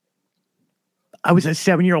 I was a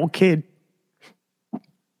 7-year-old kid.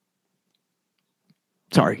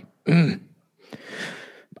 Sorry.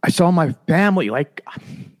 I saw my family. Like,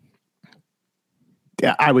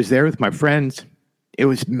 I was there with my friends. It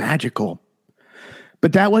was magical.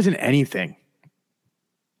 But that wasn't anything.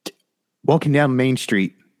 Walking down Main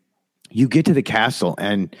Street, you get to the castle,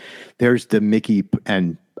 and there's the Mickey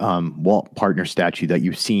and Walt partner statue that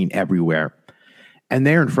you've seen everywhere. And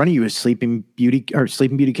there in front of you is Sleeping Beauty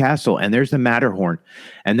Castle, and there's the Matterhorn.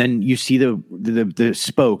 And then you see the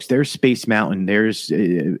spokes. There's Space Mountain. There's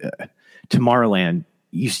Tomorrowland.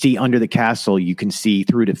 You see under the castle, you can see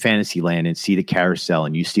through to Fantasyland and see the carousel,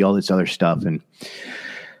 and you see all this other stuff. And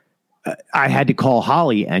I had to call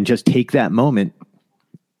Holly and just take that moment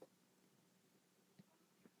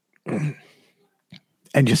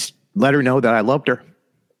and just let her know that I loved her,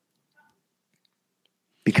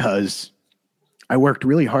 because I worked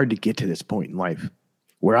really hard to get to this point in life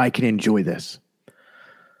where I can enjoy this.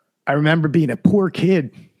 I remember being a poor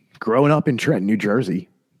kid growing up in Trenton, New Jersey,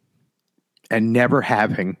 and never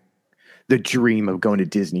having the dream of going to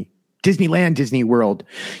Disneyland, Disney World.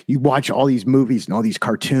 You watch all these movies and all these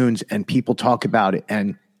cartoons, and people talk about it,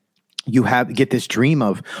 and you get this dream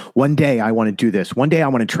of, one day I want to do this. One day I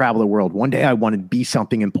want to travel the world. One day I want to be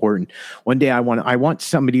something important. One day I want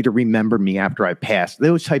somebody to remember me after I pass.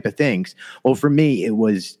 Those type of things. Well, for me, it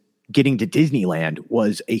was getting to Disneyland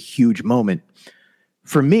was a huge moment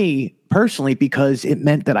for me personally, because it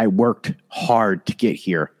meant that I worked hard to get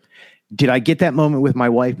here. Did I get that moment with my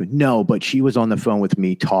wife? No, but she was on the phone with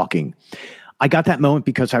me talking. I got that moment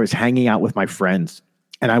because I was hanging out with my friends,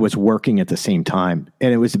 and I was working at the same time.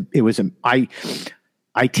 And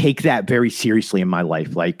I take that very seriously in my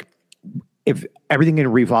life. Like, if everything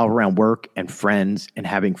can revolve around work and friends and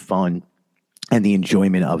having fun and the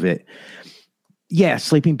enjoyment of it. Yeah,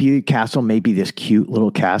 Sleeping Beauty Castle may be this cute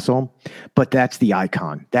little castle, but that's the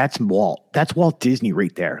icon. That's Walt. That's Walt Disney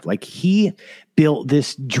right there. Like, he built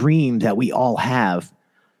this dream that we all have.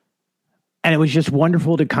 And it was just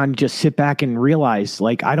wonderful to kind of just sit back and realize,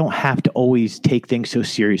 like, I don't have to always take things so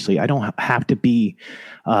seriously. I don't have to be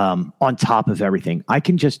on top of everything. I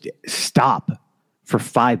can just stop for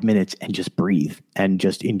 5 minutes and just breathe and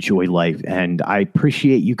just enjoy life. And I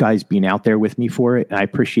appreciate you guys being out there with me for it. And I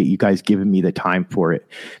appreciate you guys giving me the time for it,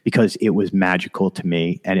 because it was magical to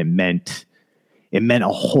me. And it meant a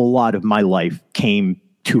whole lot of my life came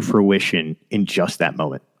to fruition in just that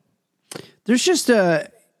moment. There's just a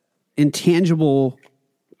intangible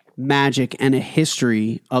magic and a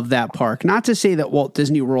history of that park. Not to say that Walt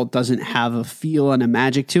Disney World doesn't have a feel and a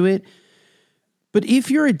magic to it, but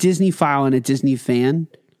if you're a Disney file and a Disney fan,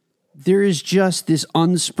 there is just this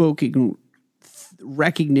unspoken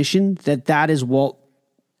recognition that is Walt,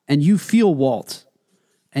 and you feel Walt,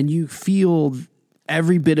 and you feel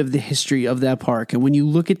every bit of the history of that park. And when you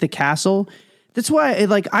look at the castle, that's why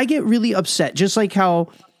I get really upset. Just like how,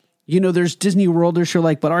 there's Disney Worlders who are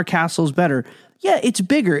like, but our castle's better. Yeah, it's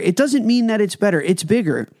bigger. It doesn't mean that it's better. It's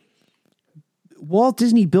bigger. Walt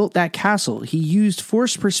Disney built that castle. He used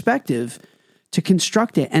forced perspective to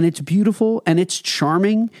construct it, and it's beautiful and it's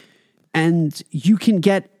charming, and you can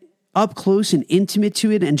get up close and intimate to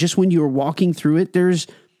it. And just when you're walking through it, there's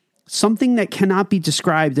something that cannot be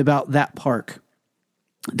described about that park.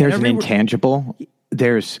 There's an intangible.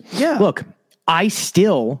 Look, I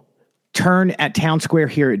still turn at Town Square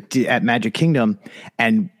here at Magic Kingdom,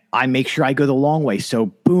 and I make sure I go the long way. So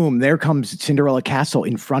boom, there comes Cinderella Castle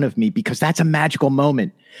in front of me because that's a magical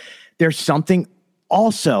moment. There's something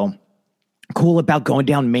also cool about going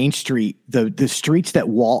down Main Street, the streets that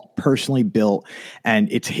Walt personally built,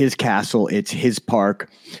 and it's his castle, it's his park,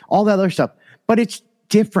 all that other stuff. But it's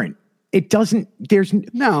different. It doesn't,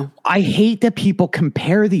 I hate that people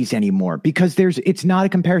compare these anymore because it's not a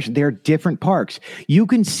comparison. They're different parks. You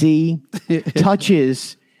can see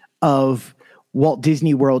touches of Walt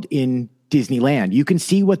Disney World in Disneyland. You can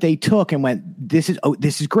see what they took and went, this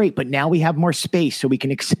is great, but now we have more space so we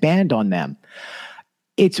can expand on them.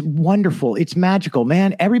 It's wonderful. It's magical,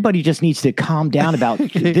 man. Everybody just needs to calm down about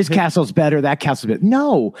this castle's better, that castle's better.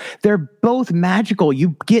 No, they're both magical.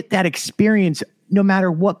 You get that experience no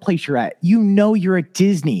matter what place you're at. You know you're at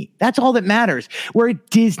Disney. That's all that matters. We're at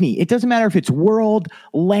Disney. It doesn't matter if it's World,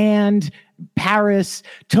 Land, Paris,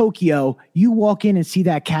 Tokyo. You walk in and see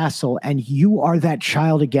that castle and you are that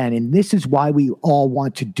child again. And this is why we all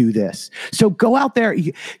want to do this. So go out there,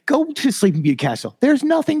 go to Sleeping Beauty Castle. There's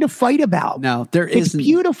nothing to fight about. No, there isn't. It's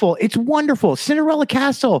beautiful. It's wonderful. Cinderella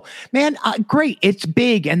Castle, man, great. It's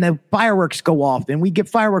big and the fireworks go off and we get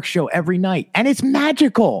fireworks show every night and it's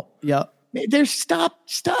magical. Yep. There's stop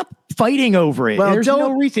fighting over it. Well, there's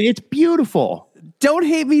no reason. It's beautiful. Don't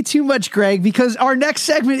hate me too much, Greg, because our next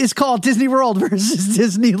segment is called Disney World versus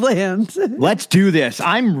Disneyland. Let's do this.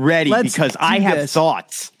 I'm ready because I have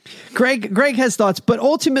thoughts. Greg has thoughts, but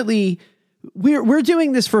ultimately we're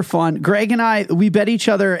doing this for fun. Greg and I, we bet each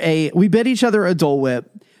other a Dole Whip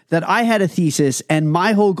that I had a thesis, and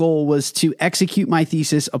my whole goal was to execute my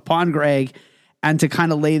thesis upon Greg and to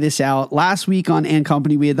kind of lay this out. Last week on And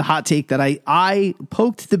Company, we had the hot take that I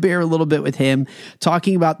poked the bear a little bit with him,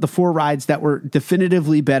 talking about the 4 rides that were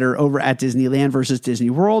definitively better over at Disneyland versus Disney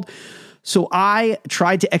World. So I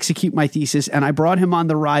tried to execute my thesis, and I brought him on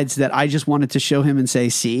the rides that I just wanted to show him and say,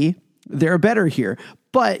 see, they're better here.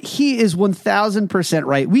 But he is 1000%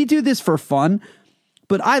 right. We do this for fun,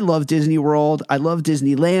 but I love Disney World. I love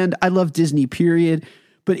Disneyland. I love Disney, period.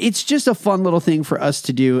 But it's just a fun little thing for us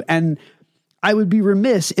to do. And I would be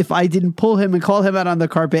remiss if I didn't pull him and call him out on the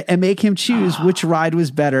carpet and make him choose which ride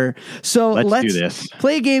was better. So let's do this.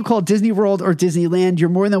 Play a game called Disney World or Disneyland. You're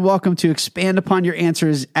more than welcome to expand upon your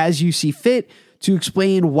answers as you see fit to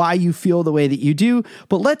explain why you feel the way that you do.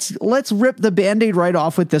 But let's rip the Band-Aid right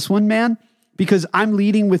off with this one, man, because I'm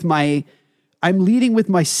leading with my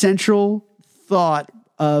central thought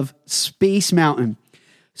of Space Mountain.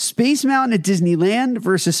 Space Mountain at Disneyland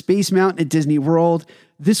versus Space Mountain at Disney World.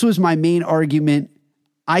 This was my main argument.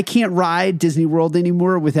 I can't ride Disney World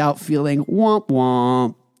anymore without feeling womp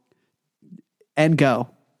womp. And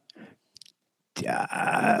go.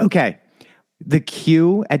 Okay. The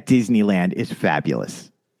queue at Disneyland is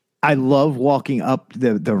fabulous. I love walking up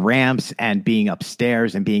the ramps and being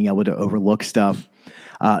upstairs and being able to overlook stuff.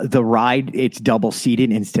 The ride, it's double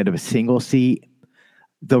seated instead of a single seat.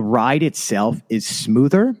 The ride itself is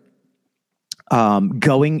smoother.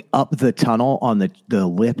 Going up the tunnel on the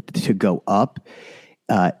lift to go up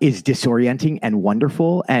is disorienting and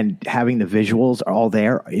wonderful, and having the visuals all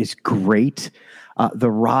there is great.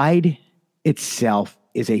 The ride itself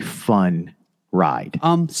is a fun ride.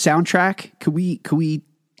 Soundtrack? Could we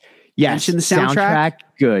yes, mention the soundtrack?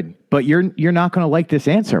 Good, but you're not going to like this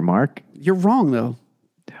answer, Mark. You're wrong though.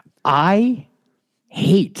 I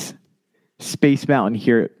hate Space Mountain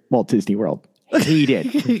here at Walt Disney World. Hate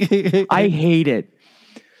it. I hate it.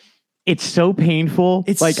 It's so painful.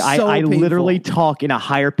 It's like so I painful. Literally talk in a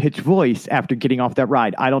higher pitched voice after getting off that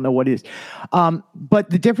ride. I don't know what it is. But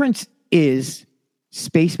the difference is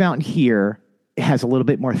Space Mountain here has a little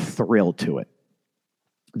bit more thrill to it.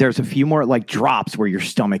 There's a few more like drops where your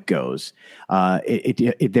stomach goes.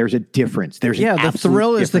 There's a difference. The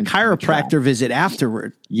thrill is the chiropractor visit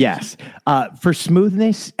afterward. Yes. For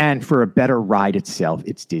smoothness and for a better ride itself,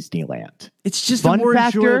 it's Disneyland. It's just a more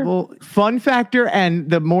enjoyable fun factor. And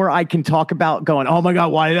the more I can talk about going, oh my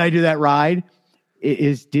God, why did I do that ride? It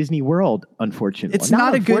is Disney World, unfortunately. It's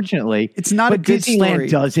not a good Disneyland story.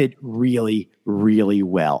 Does it really, really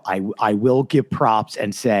well. I will give props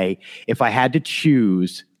and say, if I had to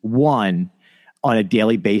choose one on a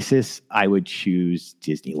daily basis, I would choose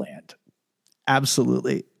Disneyland.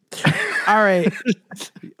 Absolutely. All right.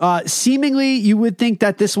 Seemingly, you would think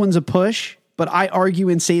that this one's a push, but I argue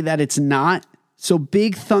and say that it's not. So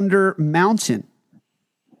Big Thunder Mountain.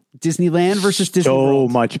 Disneyland versus Disney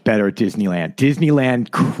World. So much better at Disneyland.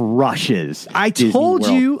 Disneyland crushes. I told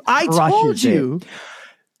you.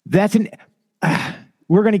 That's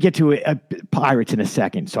we're going to get to Pirates in a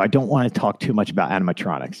second, so I don't want to talk too much about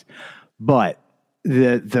animatronics. But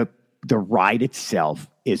the ride itself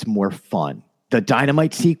is more fun. The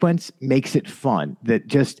dynamite sequence makes it fun. That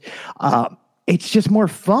just it's just more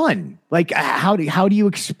fun. Like how do you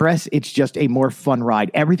express it's just a more fun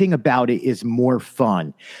ride? Everything about it is more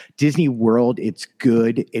fun. Disney World, it's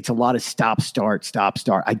good. It's a lot of stop start.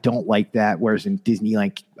 I don't like that. Whereas in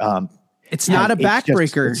Disneyland, it's not a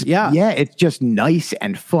backbreaker. It's just nice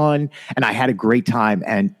and fun, and I had a great time.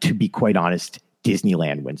 And to be quite honest,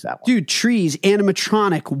 Disneyland wins that one. Dude, trees,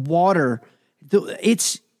 animatronic, water.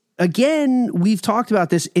 It's again, we've talked about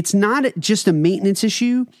this. It's not just a maintenance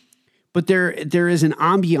issue, but there is an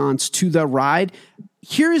ambiance to the ride.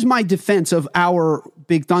 Here is my defense of our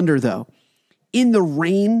Big Thunder, though. In the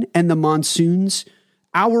rain and the monsoons,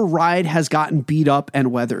 our ride has gotten beat up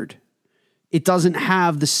and weathered. It doesn't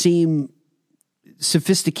have the same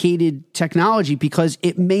sophisticated technology because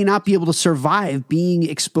it may not be able to survive being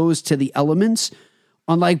exposed to the elements,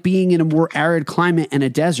 unlike being in a more arid climate and a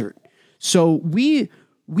desert. So we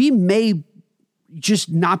may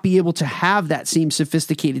just not be able to have that same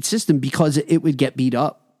sophisticated system because it would get beat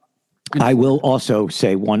up. I will also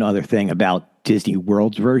say one other thing about Disney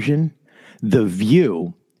World's version. The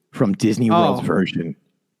view from Disney World's version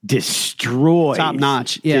destroys top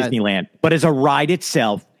notch. Yeah. Disneyland. But as a ride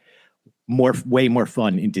itself, way more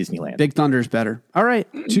fun in Disneyland. Big Thunder's better. All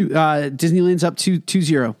right. Disneyland's up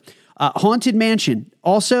 2-0. Haunted Mansion.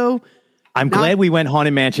 Also, I'm glad we went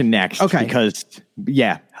Haunted Mansion next. Okay. Because,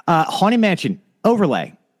 Haunted Mansion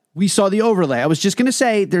overlay. We saw the overlay. I was just going to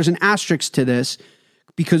say there's an asterisk to this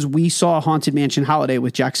because we saw Haunted Mansion Holiday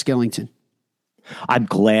with Jack Skellington. I'm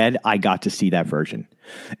glad I got to see that version.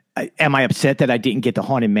 Am I upset that I didn't get the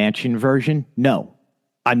Haunted Mansion version? No.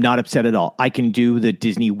 I'm not upset at all. I can do the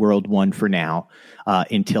Disney World one for now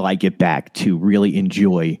until I get back to really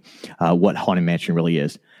enjoy what Haunted Mansion really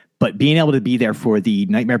is. But being able to be there for the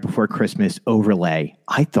Nightmare Before Christmas overlay,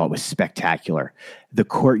 I thought was spectacular. The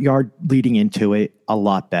courtyard leading into it, a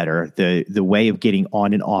lot better. The way of getting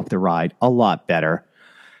on and off the ride, a lot better.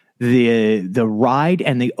 The ride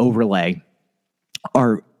and the overlay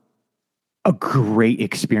are a great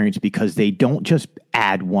experience because they don't just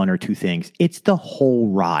add one or two things. It's the whole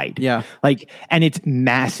ride. Yeah. And it's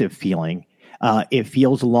massive feeling. It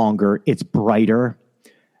feels longer. It's brighter.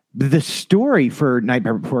 The story for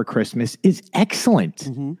Nightmare Before Christmas is excellent.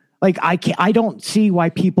 Mm-hmm. I don't see why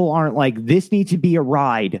people aren't like, this needs to be a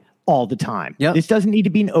ride all the time. Yep. This doesn't need to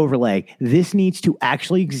be an overlay. This needs to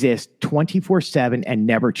actually exist 24/7 and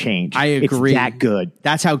never change. I agree. It's that good.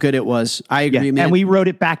 That's how good it was. I agree, man. And we wrote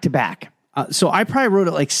it back to back. So I probably wrote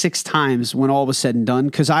it like 6 times when all was said and done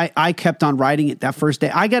because I kept on writing it that first day.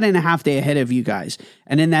 I got in a half day ahead of you guys.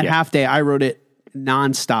 And in that half day, I wrote it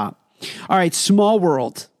nonstop. All right, Small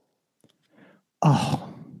World. Oh,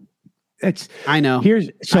 I know.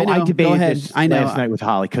 I debated this last night with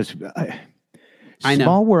Holly because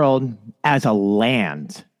Small World as a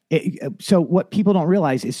land. So what people don't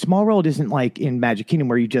realize is Small World isn't like in Magic Kingdom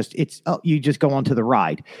where you just go onto the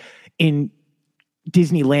ride. In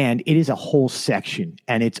Disneyland, it is a whole section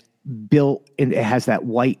and it's built and it has that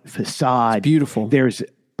white facade. It's beautiful. There's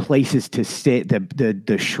places to sit.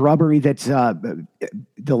 The shrubbery that's the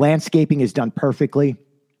landscaping is done perfectly.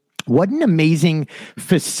 What an amazing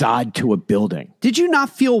facade to a building. Did you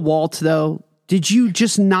not feel Walt though? Did you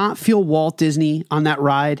just not feel Walt Disney on that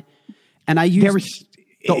ride? And I used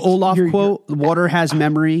the Olaf quote, water has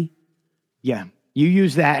memory. Yeah. You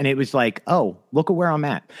use that and it was like, oh, look at where I'm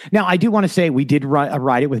at. Now, I do want to say we did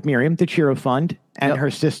ride it with Miriam, the Chiro Fund, and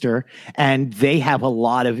her sister, and they have a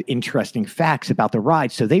lot of interesting facts about the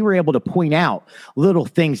ride. So they were able to point out little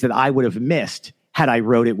things that I would have missed had I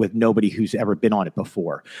rode it with nobody who's ever been on it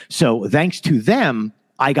before. So thanks to them,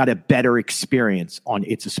 I got a better experience on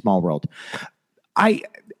It's a Small World. I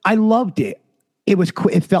loved it.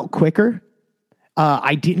 It felt quicker.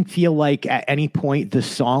 I didn't feel like at any point the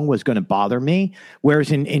song was going to bother me.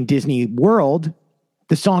 Whereas in Disney World,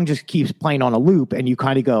 the song just keeps playing on a loop and you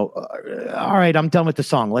kind of go, all right, I'm done with the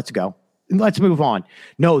song. Let's go. Let's move on.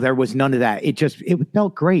 No, there was none of that. It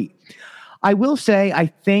felt great. I will say, I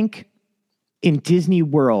think in Disney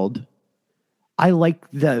World, I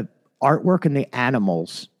like the artwork and the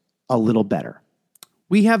animals a little better.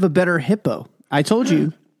 We have a better hippo. I told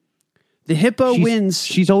you. The hippo wins.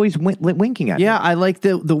 She's always winking at me. Yeah, I like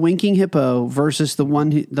the winking hippo versus the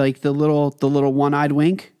one who, like the little one-eyed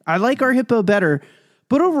wink. I like our hippo better.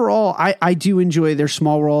 But overall, I do enjoy their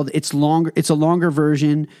Small World. It's longer. It's a longer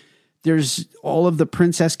version. There's all of the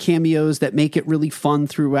princess cameos that make it really fun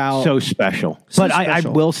throughout. So special. I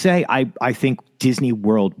will say, I think Disney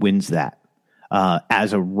World wins that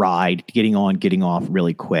as a ride, getting on, getting off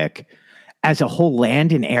really quick. as a whole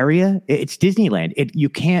land and area, it's Disneyland. You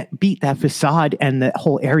can't beat that facade and the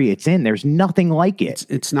whole area it's in. There's nothing like it.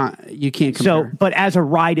 It's not, you can't compare. So, but as a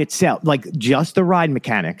ride itself, like just the ride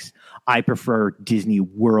mechanics, I prefer Disney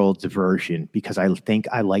World's version because I think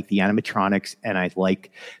I like the animatronics and I like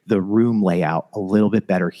the room layout a little bit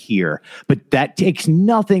better here. But that takes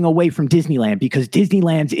nothing away from Disneyland because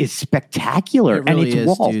Disneyland's is spectacular. It really and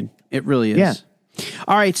it's is, dude. It really is. Yeah.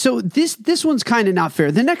 All right, so this one's kind of not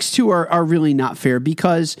fair. The next two are really not fair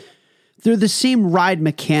because they're the same ride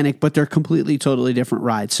mechanic, but they're completely, totally different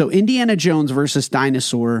rides. So Indiana Jones versus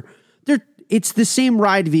Dinosaur, it's the same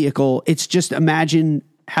ride vehicle. It's just imagine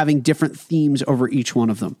having different themes over each one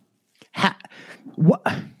of them.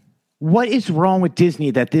 What is wrong with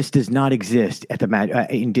Disney that this does not exist at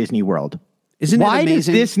in Disney World? Isn't it amazing? Why does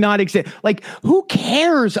this not exist? Like, who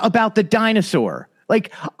cares about the dinosaur?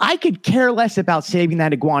 Like, I could care less about saving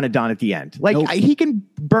that iguanodon at the end. Like, nope. He can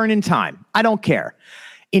burn in time. I don't care.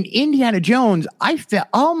 In Indiana Jones, I felt,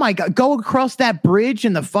 oh my God, go across that bridge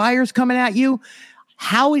and the fire's coming at you.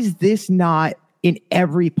 How is this not in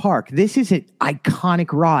every park? This is an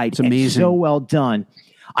iconic ride. It's amazing. And so well done.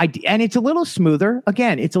 And it's a little smoother.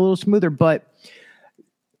 Again, it's a little smoother, but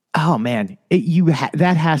oh man,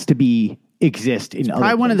 that has to exist in other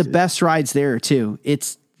probably one of the places. best rides there too.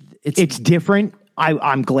 It's different.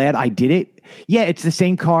 I'm glad I did it. Yeah, it's the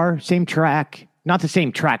same car, same track. Not the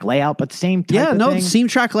same track layout, but the same type of thing. The same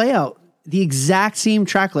track layout. The exact same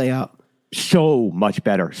track layout. So much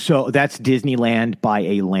better. So that's Disneyland by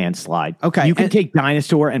a landslide. Okay. You can take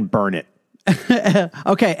Dinosaur and burn it.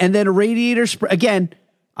 Okay, and then Radiator Springs. Again,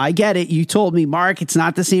 I get it. You told me, Mark, it's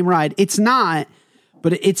not the same ride. It's not,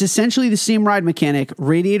 but it's essentially the same ride mechanic.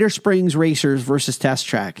 Radiator Springs Racers versus Test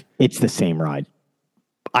Track. It's the same ride.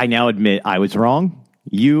 I now admit I was wrong.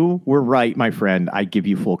 You were right, my friend. I give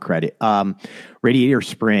you full credit. Radiator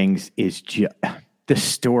Springs is the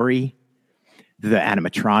story, the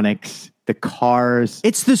animatronics, the cars.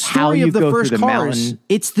 It's the story of the first Cars. Mountain.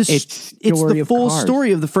 It's the full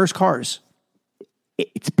story of the first Cars.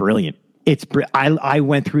 It's brilliant. I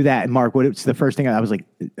went through that, and Mark, it's the first thing I was like,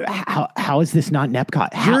 how is this not in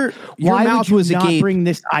Epcot? Your why mouth would you was not agape. bring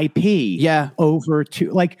this IP over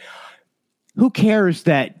to, like, who cares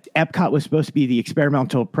that Epcot was supposed to be the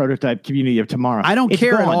experimental prototype community of tomorrow? I don't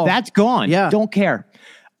care at all. That's gone. Yeah. Don't care.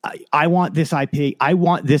 I want this IP. I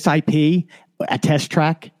want this IP, a Test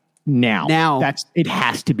Track now. It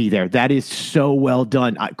has to be there. That is so well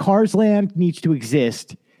done. Cars Land needs to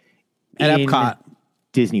exist at in Epcot.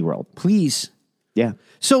 Disney World. Please. Yeah.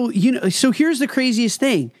 So, here's the craziest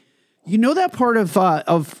thing. You know that part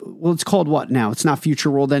of it's called what now? It's not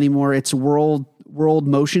Future World anymore. It's World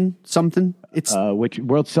Motion something. It's which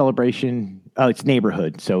World Celebration. Oh, it's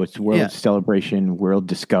Neighborhood. So it's World Celebration, World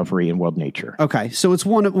Discovery, and World Nature. Okay. So it's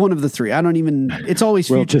one of the three. I don't even, it's always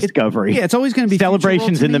World Discovery. it's always going to be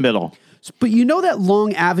Celebrations in the middle. But you know that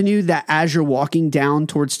long avenue that as you're walking down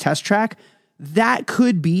towards Test Track, that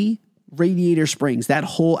could be Radiator Springs. That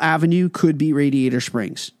whole avenue could be Radiator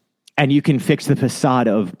Springs. And you can fix the facade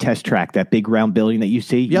of Test Track, that big round building that you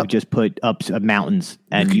see. Yep. You just put up mountains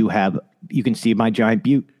and you can see my giant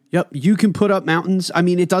butte. Yep. You can put up mountains. I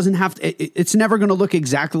mean, it doesn't have to, it's never going to look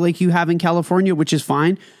exactly like you have in California, which is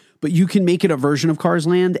fine, but you can make it a version of Cars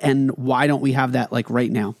Land. And why don't we have that like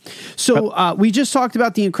right now? So we just talked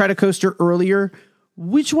about the Incredicoaster earlier.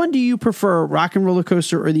 Which one do you prefer, Rock and Roller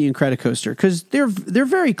Coaster or the Incredicoaster? Because they're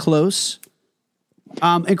very close.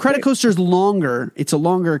 Incredicoaster's longer. It's a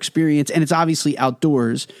longer experience, and it's obviously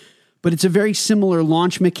outdoors, but it's a very similar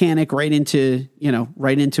launch mechanic right into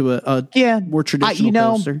a more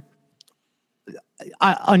traditional coaster.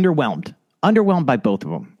 Underwhelmed by both of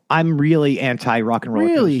them. I'm really anti Rock and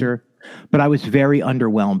Roller Coaster, but I was very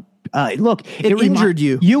underwhelmed. Look, it injured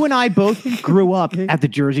you. You and I both grew up at the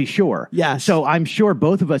Jersey Shore. Yeah. So I'm sure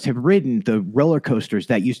both of us have ridden the roller coasters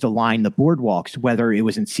that used to line the boardwalks, whether it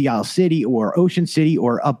was in Sea Isle City or Ocean City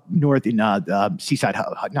or up north in not Seaside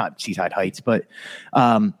Heights, but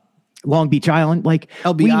Long Beach Island. Like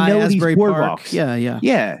LBI, we know Asbury these Park. boardwalks.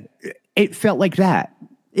 Yeah. It felt like that.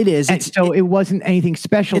 It is. It wasn't anything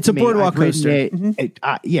special. It's a boardwalk coaster.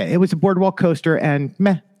 It was a boardwalk coaster, and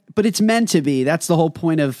meh. But it's meant to be. That's the whole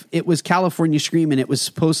point of it. Was California Screamin'. It was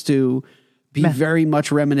supposed to be very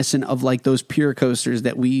much reminiscent of like those pier coasters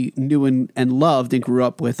that we knew and loved and grew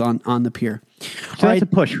up with on the pier. So that's a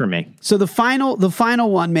push for me. So the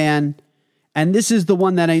final one, man, and this is the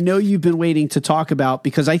one that I know you've been waiting to talk about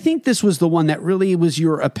because I think this was the one that really was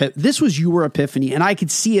your epiphany, and I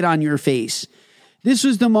could see it on your face. This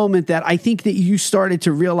was the moment that I think that you started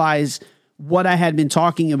to realize what I had been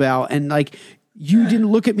talking about, and like you didn't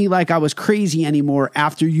look at me like I was crazy anymore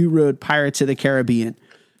after you rode Pirates of the Caribbean.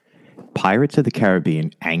 Pirates of the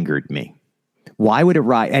Caribbean angered me. Why would it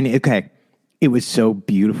ride? And okay, it was so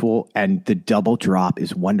beautiful, and the double drop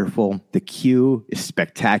is wonderful. The queue is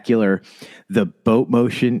spectacular. The boat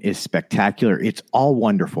motion is spectacular. It's all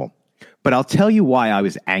wonderful. But I'll tell you why I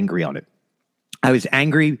was angry on it. I was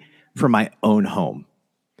angry for my own home.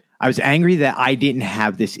 I was angry that I didn't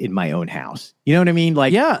have this in my own house. You know what I mean?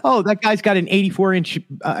 Like, oh, that guy's got an 84-inch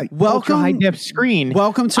ultra high def screen.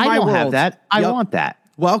 Welcome to my world. I don't have that. I want that.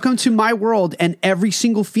 Welcome to my world and every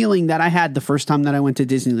single feeling that I had the first time that I went to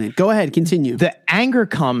Disneyland. Go ahead, continue. The anger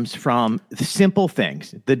comes from the simple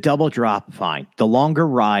things. The double drop, fine. The longer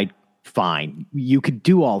ride, fine. You could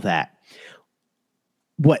do all that.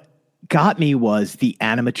 What got me was the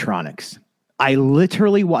animatronics. I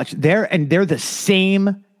literally watched and they're the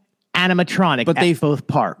same animatronic at both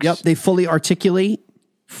parks. Yep, they fully articulate.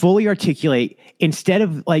 Instead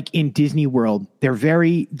of like in Disney World, they're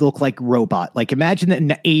look like robot. Like imagine that in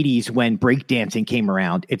the 80s when breakdancing came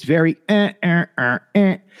around, it's very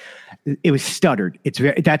it was stuttered.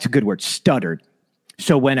 That's a good word, stuttered.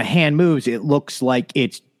 So when a hand moves, it looks like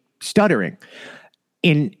it's stuttering.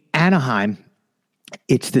 In Anaheim,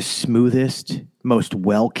 it's the smoothest, most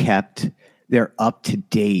well-kept. They're up to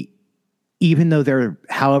date. Even though they're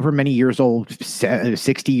however many years old,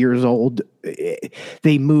 60 years old,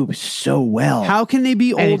 they move so well. How can they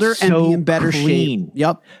be older and be in better shape?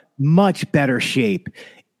 Yep. Much better shape.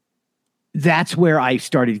 That's where I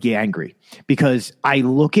started to get angry because I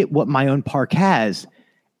look at what my own park has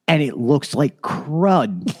and it looks like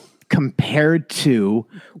crud compared to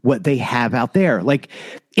what they have out there. Like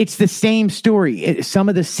it's the same story, some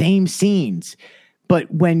of the same scenes. But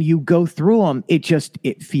when you go through them,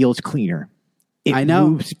 it feels cleaner. It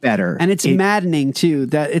moves better. And it's maddening, too,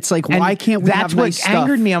 that it's like, why can't we have nice stuff? That's what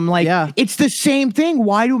angered me. I'm like, it's the same thing.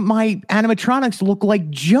 Why do my animatronics look like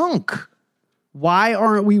junk? Why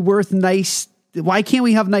aren't we worth nice? Why can't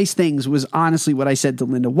we have nice things was honestly what I said to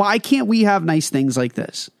Linda. Why can't we have nice things like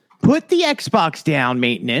this? Put the Xbox down,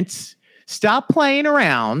 maintenance. Stop playing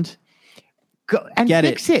around. Go and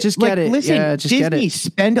fix it. Just get it. Listen, Disney, get it.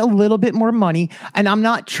 Spend a little bit more money. And I'm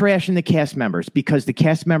not trashing the cast members because the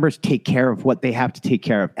cast members take care of what they have to take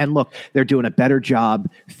care of. And look, they're doing a better job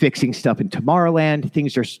fixing stuff in Tomorrowland.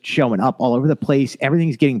 Things are showing up all over the place.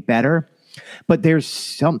 Everything's getting better. But there's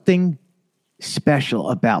something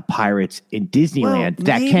special about Pirates in Disneyland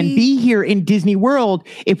that can be here in Disney World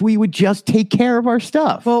if we would just take care of our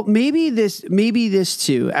stuff. Well, maybe this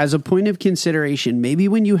too, as a point of consideration, maybe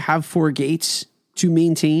when you have 4 gates to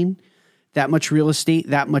maintain that much real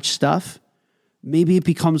estate, that much stuff, maybe it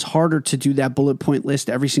becomes harder to do that bullet point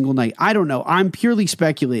list every single night. I don't know. I'm purely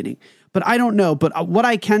speculating, but I don't know. But what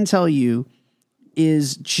I can tell you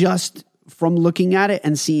is just from looking at it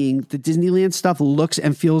and seeing the Disneyland stuff looks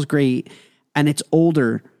and feels great. And it's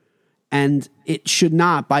older, and it should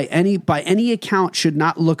not, by any account, should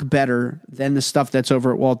not look better than the stuff that's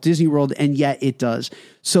over at Walt Disney World, and yet it does.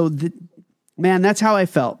 So, man, that's how I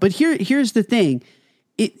felt. But here's the thing: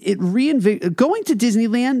 going to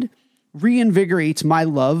Disneyland reinvigorates my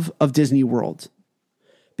love of Disney World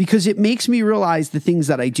because it makes me realize the things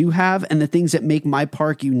that I do have and the things that make my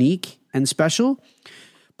park unique and special.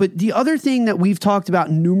 But the other thing that we've talked about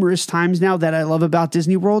numerous times now that I love about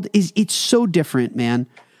Disney World is it's so different, man,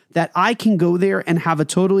 that I can go there and have a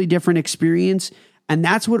totally different experience. And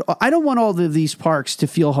that's what I don't want all of these parks to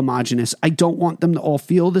feel homogenous. I don't want them to all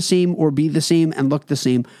feel the same or be the same and look the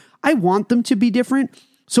same. I want them to be different.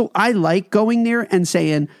 So I like going there and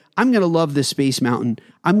saying, I'm going to love this Space Mountain.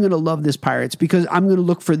 I'm going to love this Pirates because I'm going to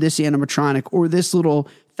look for this animatronic or this little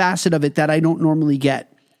facet of it that I don't normally get.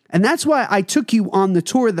 And that's why I took you on the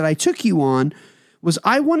tour that I took you on, was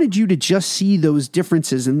I wanted you to just see those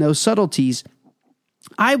differences and those subtleties.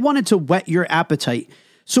 I wanted to whet your appetite.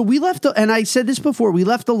 So we left, and I said this before, we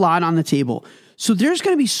left a lot on the table. So there's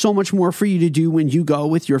going to be so much more for you to do when you go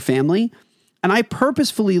with your family. And I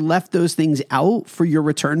purposefully left those things out for your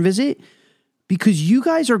return visit because you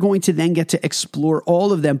guys are going to then get to explore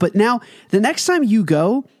all of them. But now the next time you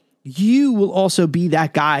go, you will also be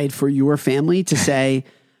that guide for your family to say,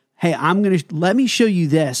 hey, let me show you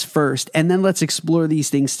this first, and then let's explore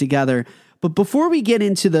these things together. But before we get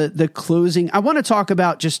into the closing, I want to talk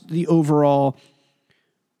about just the overall,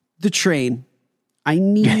 the train. I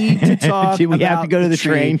need to talk we about have to go to the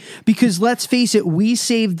train. Because let's face it, we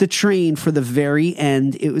saved the train for the very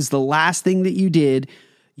end. It was the last thing that you did.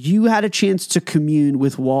 You had a chance to commune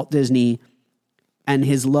with Walt Disney and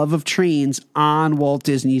his love of trains on Walt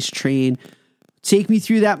Disney's train. Take me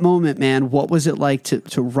through that moment, man. What was it like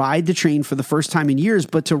to ride the train for the first time in years,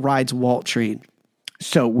 but to ride Walt train?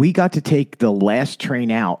 So we got to take the last train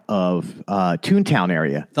out of Toontown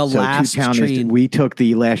area. Last train. We took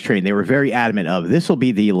the last train. They were very adamant of this will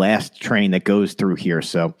be the last train that goes through here.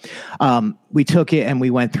 So we took it and we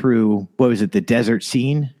went through, what was it, the desert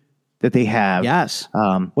scene that they have? Yes.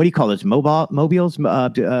 What do you call those? Mobiles?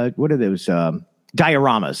 What are those?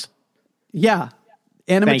 Dioramas. Yeah.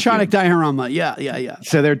 Animatronic diorama. Yeah.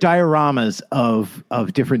 So they're dioramas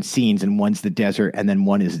of different scenes, and one's the desert, and then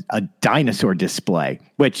one is a dinosaur display,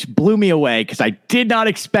 which blew me away because I did not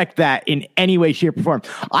expect that in any way, shape, or form.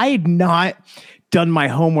 I had not done my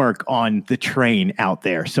homework on the train out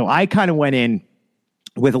there, so I kind of went in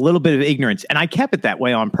with a little bit of ignorance, and I kept it that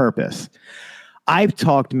way on purpose. I've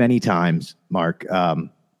talked many times, Mark,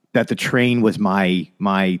 that the train was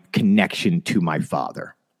my connection to my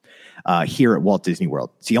father. Here at Walt Disney World.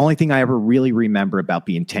 It's the only thing I ever really remember about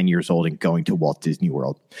being 10 years old and going to Walt Disney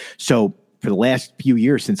World. So for the last few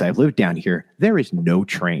years since I've lived down here, there is no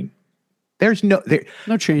train. There's no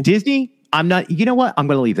train. Disney, I'm not, you know what? I'm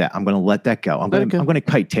going to leave that. I'm going to let that go. I'm going to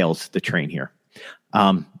kite tails the train here.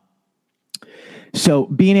 So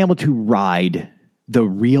being able to ride the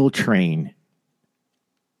real train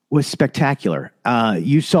was spectacular.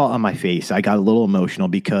 You saw on my face, I got a little emotional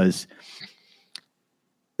because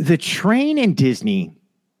the train in Disney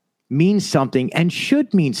means something and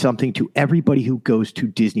should mean something to everybody who goes to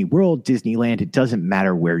Disney World, Disneyland. It doesn't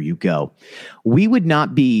matter where you go. I would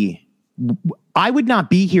not be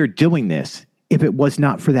here doing this if it was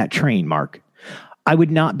not for that train, Mark. I would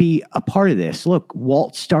not be a part of this. Look,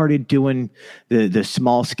 Walt started doing the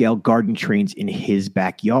small scale garden trains in his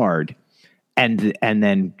backyard. And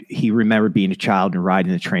then he remembered being a child and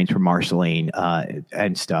riding the trains for Marceline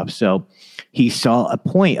and stuff. So he saw a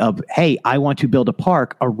point of, hey, I want to build a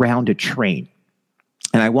park around a train.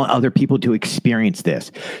 And I want other people to experience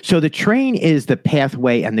this. So the train is the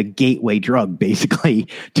pathway and the gateway drug, basically,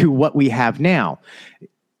 to what we have now.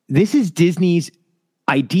 This is Disney's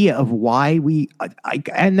idea of why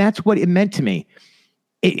and that's what it meant to me.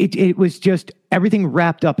 It was just everything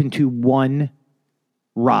wrapped up into one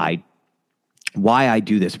ride. Why I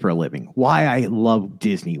do this for a living, why I love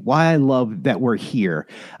Disney, why I love that we're here.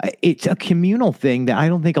 It's a communal thing that I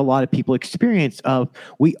don't think a lot of people experience of.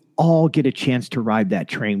 We all get a chance to ride that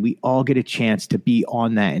train. We all get a chance to be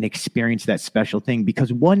on that and experience that special thing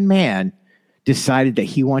because one man decided that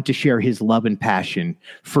he wanted to share his love and passion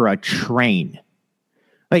for a train.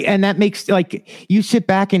 And that makes, you sit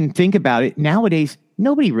back and think about it nowadays.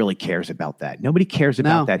 Nobody really cares about that. Nobody cares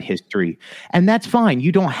about that history. And that's fine.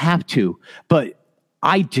 You don't have to, but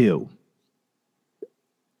I do.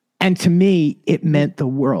 And to me, it meant the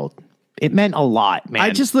world. It meant a lot, man. I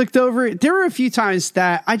just looked over it. There were a few times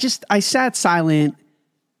that I sat silent.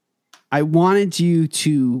 I wanted you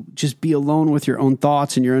to just be alone with your own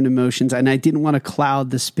thoughts and your own emotions. And I didn't want to cloud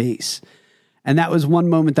the space. And that was one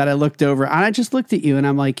moment that I looked over and I just looked at you and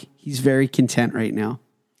I'm like, he's very content right now.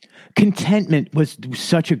 Contentment was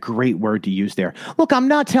such a great word to use there. Look, I'm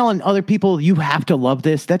not telling other people you have to love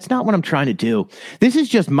this. That's not what I'm trying to do. This is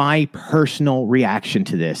just my personal reaction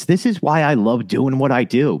to this. This is why I love doing what I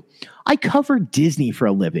do. I cover Disney for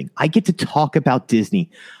a living. I get to talk about Disney.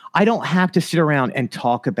 I don't have to sit around and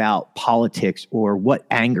talk about politics or what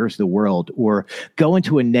angers the world or go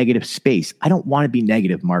into a negative space. I don't want to be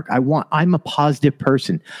negative, Mark. I'm a positive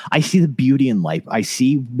person. I see the beauty in life. I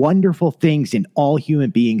see wonderful things in all human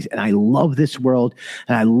beings, and I love this world,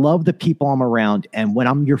 and I love the people I'm around. And when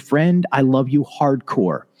I'm your friend, I love you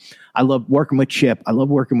hardcore. I love working with Chip. I love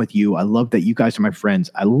working with you. I love that you guys are my friends.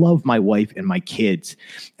 I love my wife and my kids,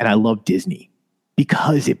 and I love Disney.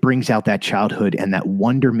 Because it brings out that childhood and that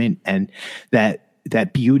wonderment and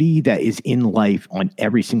that beauty that is in life on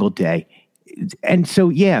every single day. And so,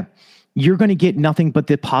 yeah, you're going to get nothing but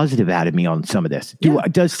the positive out of me on some of this.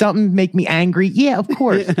 Does something make me angry? Yeah, of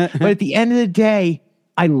course. But at the end of the day,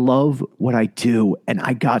 I love what I do. And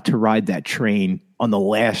I got to ride that train on the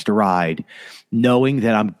last ride, knowing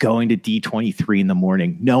that I'm going to D23 in the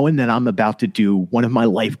morning, knowing that I'm about to do one of my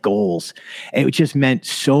life goals. And it just meant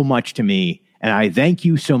so much to me. And I thank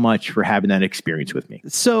you so much for having that experience with me.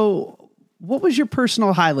 So what was your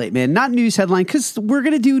personal highlight, man? Not news headline, because we're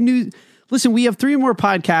going to do news. Listen, we have 3 more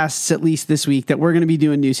podcasts at least this week that we're going to be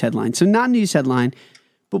doing news headlines. So not news headline,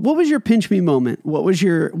 but what was your pinch me moment? What was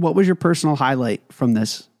your personal highlight from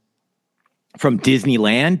this? From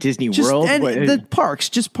Disneyland, Disney World? And the parks,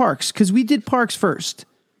 just parks, because we did parks first.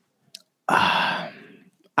 Wow,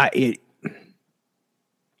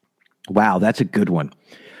 that's a good one.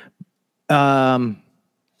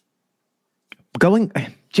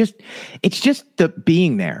 it's just the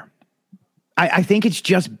being there. I think it's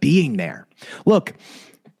just being there. Look,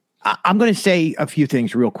 I'm going to say a few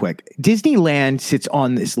things real quick. Disneyland sits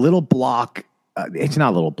on this little block. It's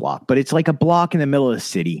not a little block, but it's like a block in the middle of the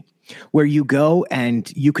city where you go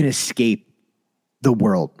and you can escape the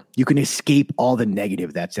world. You can escape all the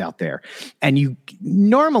negative that's out there. And you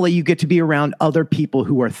get to be around other people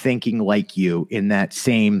who are thinking like you in that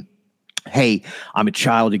same, hey, I'm a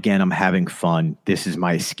child again. I'm having fun. This is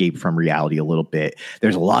my escape from reality a little bit.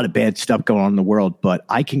 There's a lot of bad stuff going on in the world, but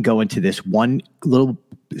I can go into this one little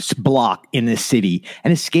block in this city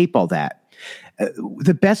and escape all that.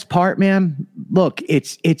 The best part, man, look,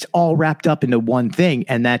 it's all wrapped up into one thing,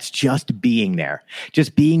 and that's just being there,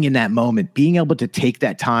 just being in that moment, being able to take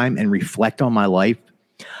that time and reflect on my life.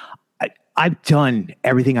 I've done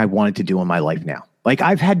everything I wanted to do in my life now. Like,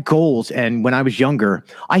 I've had goals, and when I was younger,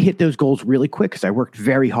 I hit those goals really quick because I worked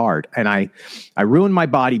very hard, and I ruined my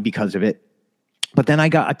body because of it. But then I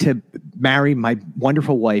got to marry my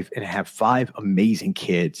wonderful wife and have 5 amazing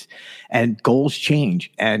kids, and goals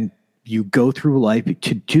change, and you go through life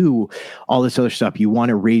to do all this other stuff. You want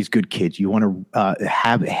to raise good kids. You want to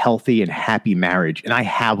have a healthy and happy marriage. And I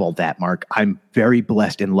have all that, Mark. I'm very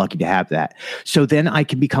blessed and lucky to have that. So then I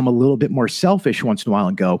can become a little bit more selfish once in a while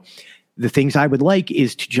and go, the things I would like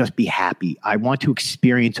is to just be happy. I want to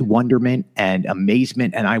experience wonderment and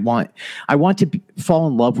amazement. And I want to fall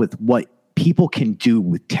in love with what people can do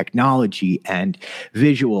with technology and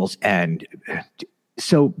visuals. And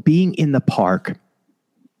so being in the park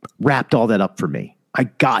wrapped all that up for me. I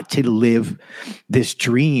got to live this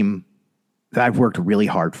dream that I've worked really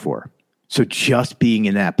hard for. So just being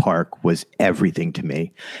in that park was everything to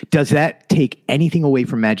me. Does that take anything away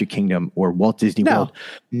from Magic Kingdom or Walt Disney World?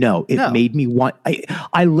 No, it made me want,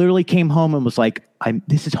 I literally came home and was like,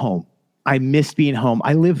 this is home. I miss being home.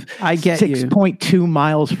 I live 6.2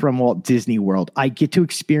 miles from Walt Disney World. I get to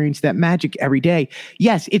experience that magic every day.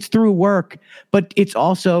 Yes, it's through work, but it's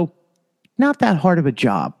also not that hard of a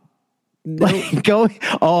job. No.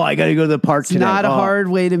 I got to go to the park today. It's not a hard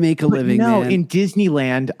way to make a living. No, man. In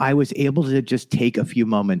Disneyland, I was able to just take a few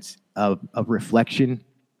moments of reflection,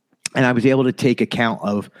 and I was able to take account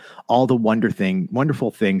of all the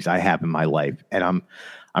wonderful things I have in my life. And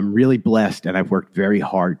I'm really blessed, and I've worked very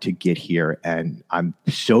hard to get here. And I'm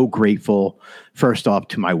so grateful, first off,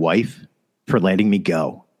 to my wife for letting me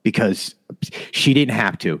go, because she didn't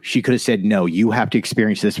have to. She could have said, no, you have to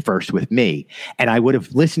experience this first with me. And I would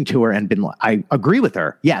have listened to her and been like, I agree with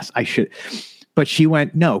her. Yes, I should. But she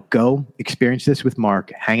went, no, go experience this with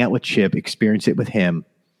Mark, hang out with Chip, experience it with him,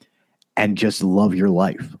 and just love your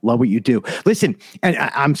life. Love what you do. Listen, and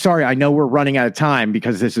I'm sorry, I know we're running out of time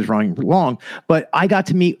because this is running long, but I got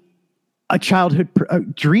to meet a childhood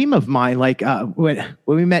dream of mine. Like when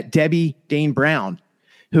we met Debbie Dane Brown,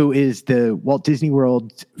 who is the Walt Disney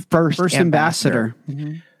World's first ambassador.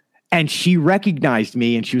 Mm-hmm. And she recognized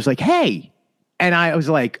me and she was like, hey. And I was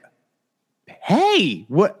like, hey,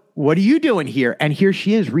 what are you doing here? And here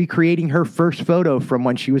she is recreating her first photo from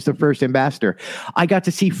when she was the first ambassador. I got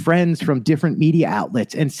to see friends from different media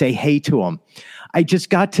outlets and say hey to them. I just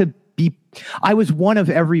got to I was one of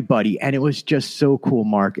everybody, and it was just so cool,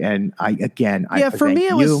 Mark. And I thank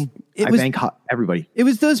everybody. It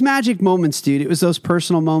was those magic moments, dude. It was those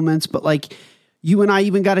personal moments. But like, you and I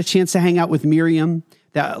even got a chance to hang out with Miriam.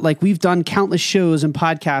 That, like, we've done countless shows and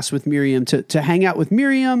podcasts with Miriam to hang out with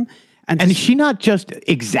Miriam. And is she not just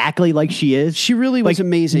exactly like she is? She really was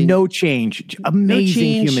amazing. No change.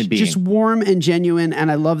 Amazing human being. Just warm and genuine. And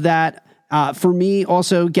I love that. For me,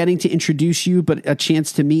 also getting to introduce you, but a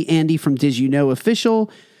chance to meet Andy from Diz You Know Official.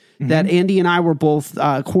 Mm-hmm. That Andy and I were both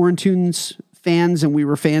Quarantunes fans, and we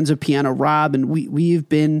were fans of Piano Rob, and we've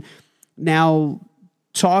been now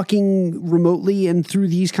talking remotely and through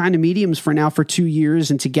these kind of mediums for 2 years,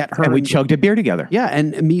 and to get her, and we chugged a beer together. Yeah,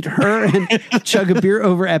 and meet her and chug a beer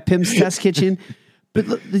over at Pim's Test Kitchen. But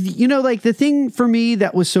like the thing for me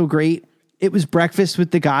that was so great, it was breakfast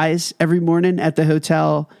with the guys every morning at the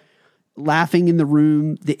hotel. Laughing in the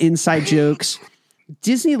room, the inside jokes.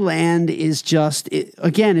 Disneyland is just,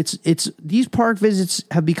 it's these park visits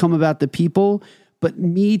have become about the people, but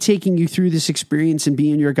me taking you through this experience and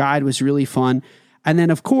being your guide was really fun. And then,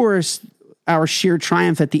 of course, our sheer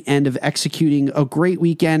triumph at the end of executing a great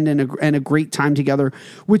weekend and a great time together,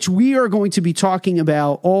 which we are going to be talking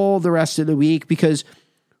about all the rest of the week, because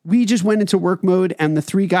we just went into work mode, and the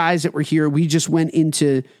 3 guys that were here, we just went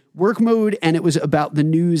into work mode, and it was about the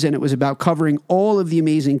news, and it was about covering all of the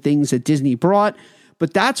amazing things that Disney brought.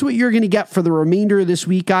 But that's what you're going to get for the remainder of this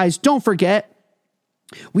week, guys. Don't forget,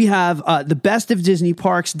 We have the best of Disney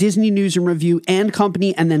parks, Disney news and review, and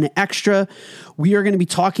company, and then an extra. We are going to be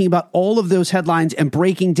talking about all of those headlines and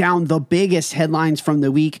breaking down the biggest headlines from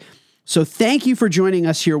the week. So thank you for joining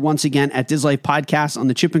us here once again at Diz Life Podcast on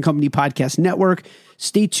the Chip and Company Podcast Network.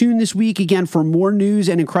 Stay tuned this week again for more news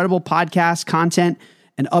and incredible podcast content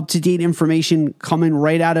and up-to-date information coming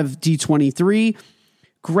right out of D23.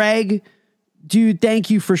 Greg, dude, thank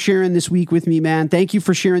you for sharing this week with me, man. Thank you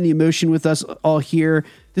for sharing the emotion with us all here.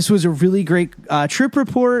 This was a really great trip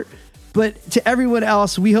report. But to everyone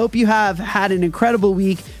else, we hope you have had an incredible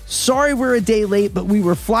week. Sorry we're a day late, but we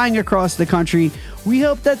were flying across the country. We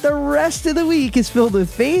hope that the rest of the week is filled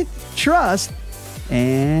with faith, trust,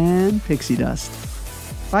 and pixie dust.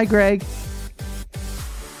 Bye, Greg.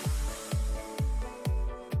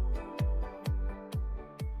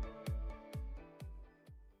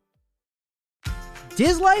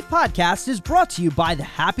 Diz Life Podcast is brought to you by the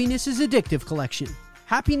Happiness is Addictive collection.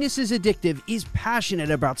 Happiness is Addictive is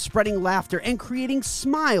passionate about spreading laughter and creating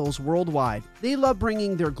smiles worldwide. They love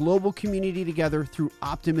bringing their global community together through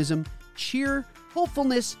optimism, cheer,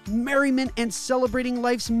 hopefulness, merriment, and celebrating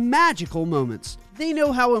life's magical moments. They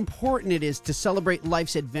know how important it is to celebrate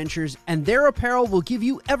life's adventures, and their apparel will give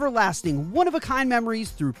you everlasting, one-of-a-kind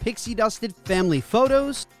memories through pixie-dusted family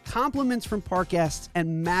photos, compliments from park guests,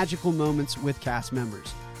 and magical moments with cast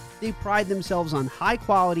members. They pride themselves on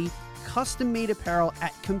high-quality, custom-made apparel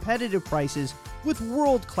at competitive prices with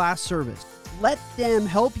world-class service. Let them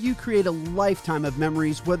help you create a lifetime of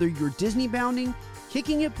memories, whether you're Disney bounding,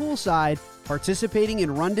 kicking it poolside, participating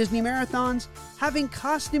in Run Disney marathons, having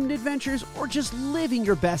costumed adventures, or just living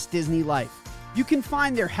your best Disney life. You can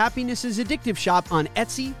find their Happiness is Addictive shop on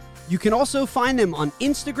Etsy. You can also find them on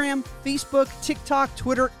Instagram, Facebook, TikTok,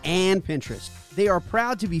 Twitter, and Pinterest. They are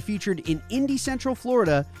proud to be featured in Indy Central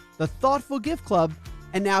Florida, the Thoughtful Gift Club,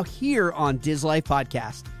 and now here on Diz Life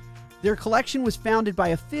Podcast. Their collection was founded by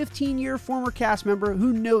a 15-year former cast member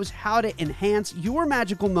who knows how to enhance your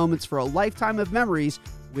magical moments for a lifetime of memories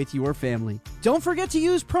with your family. Don't forget to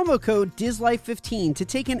use promo code DizLife15 to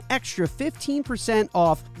take an extra 15%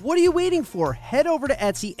 off. What are you waiting for? Head over to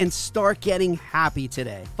Etsy and start getting happy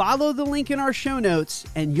today. Follow the link in our show notes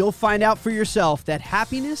and you'll find out for yourself that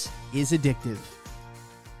happiness is addictive.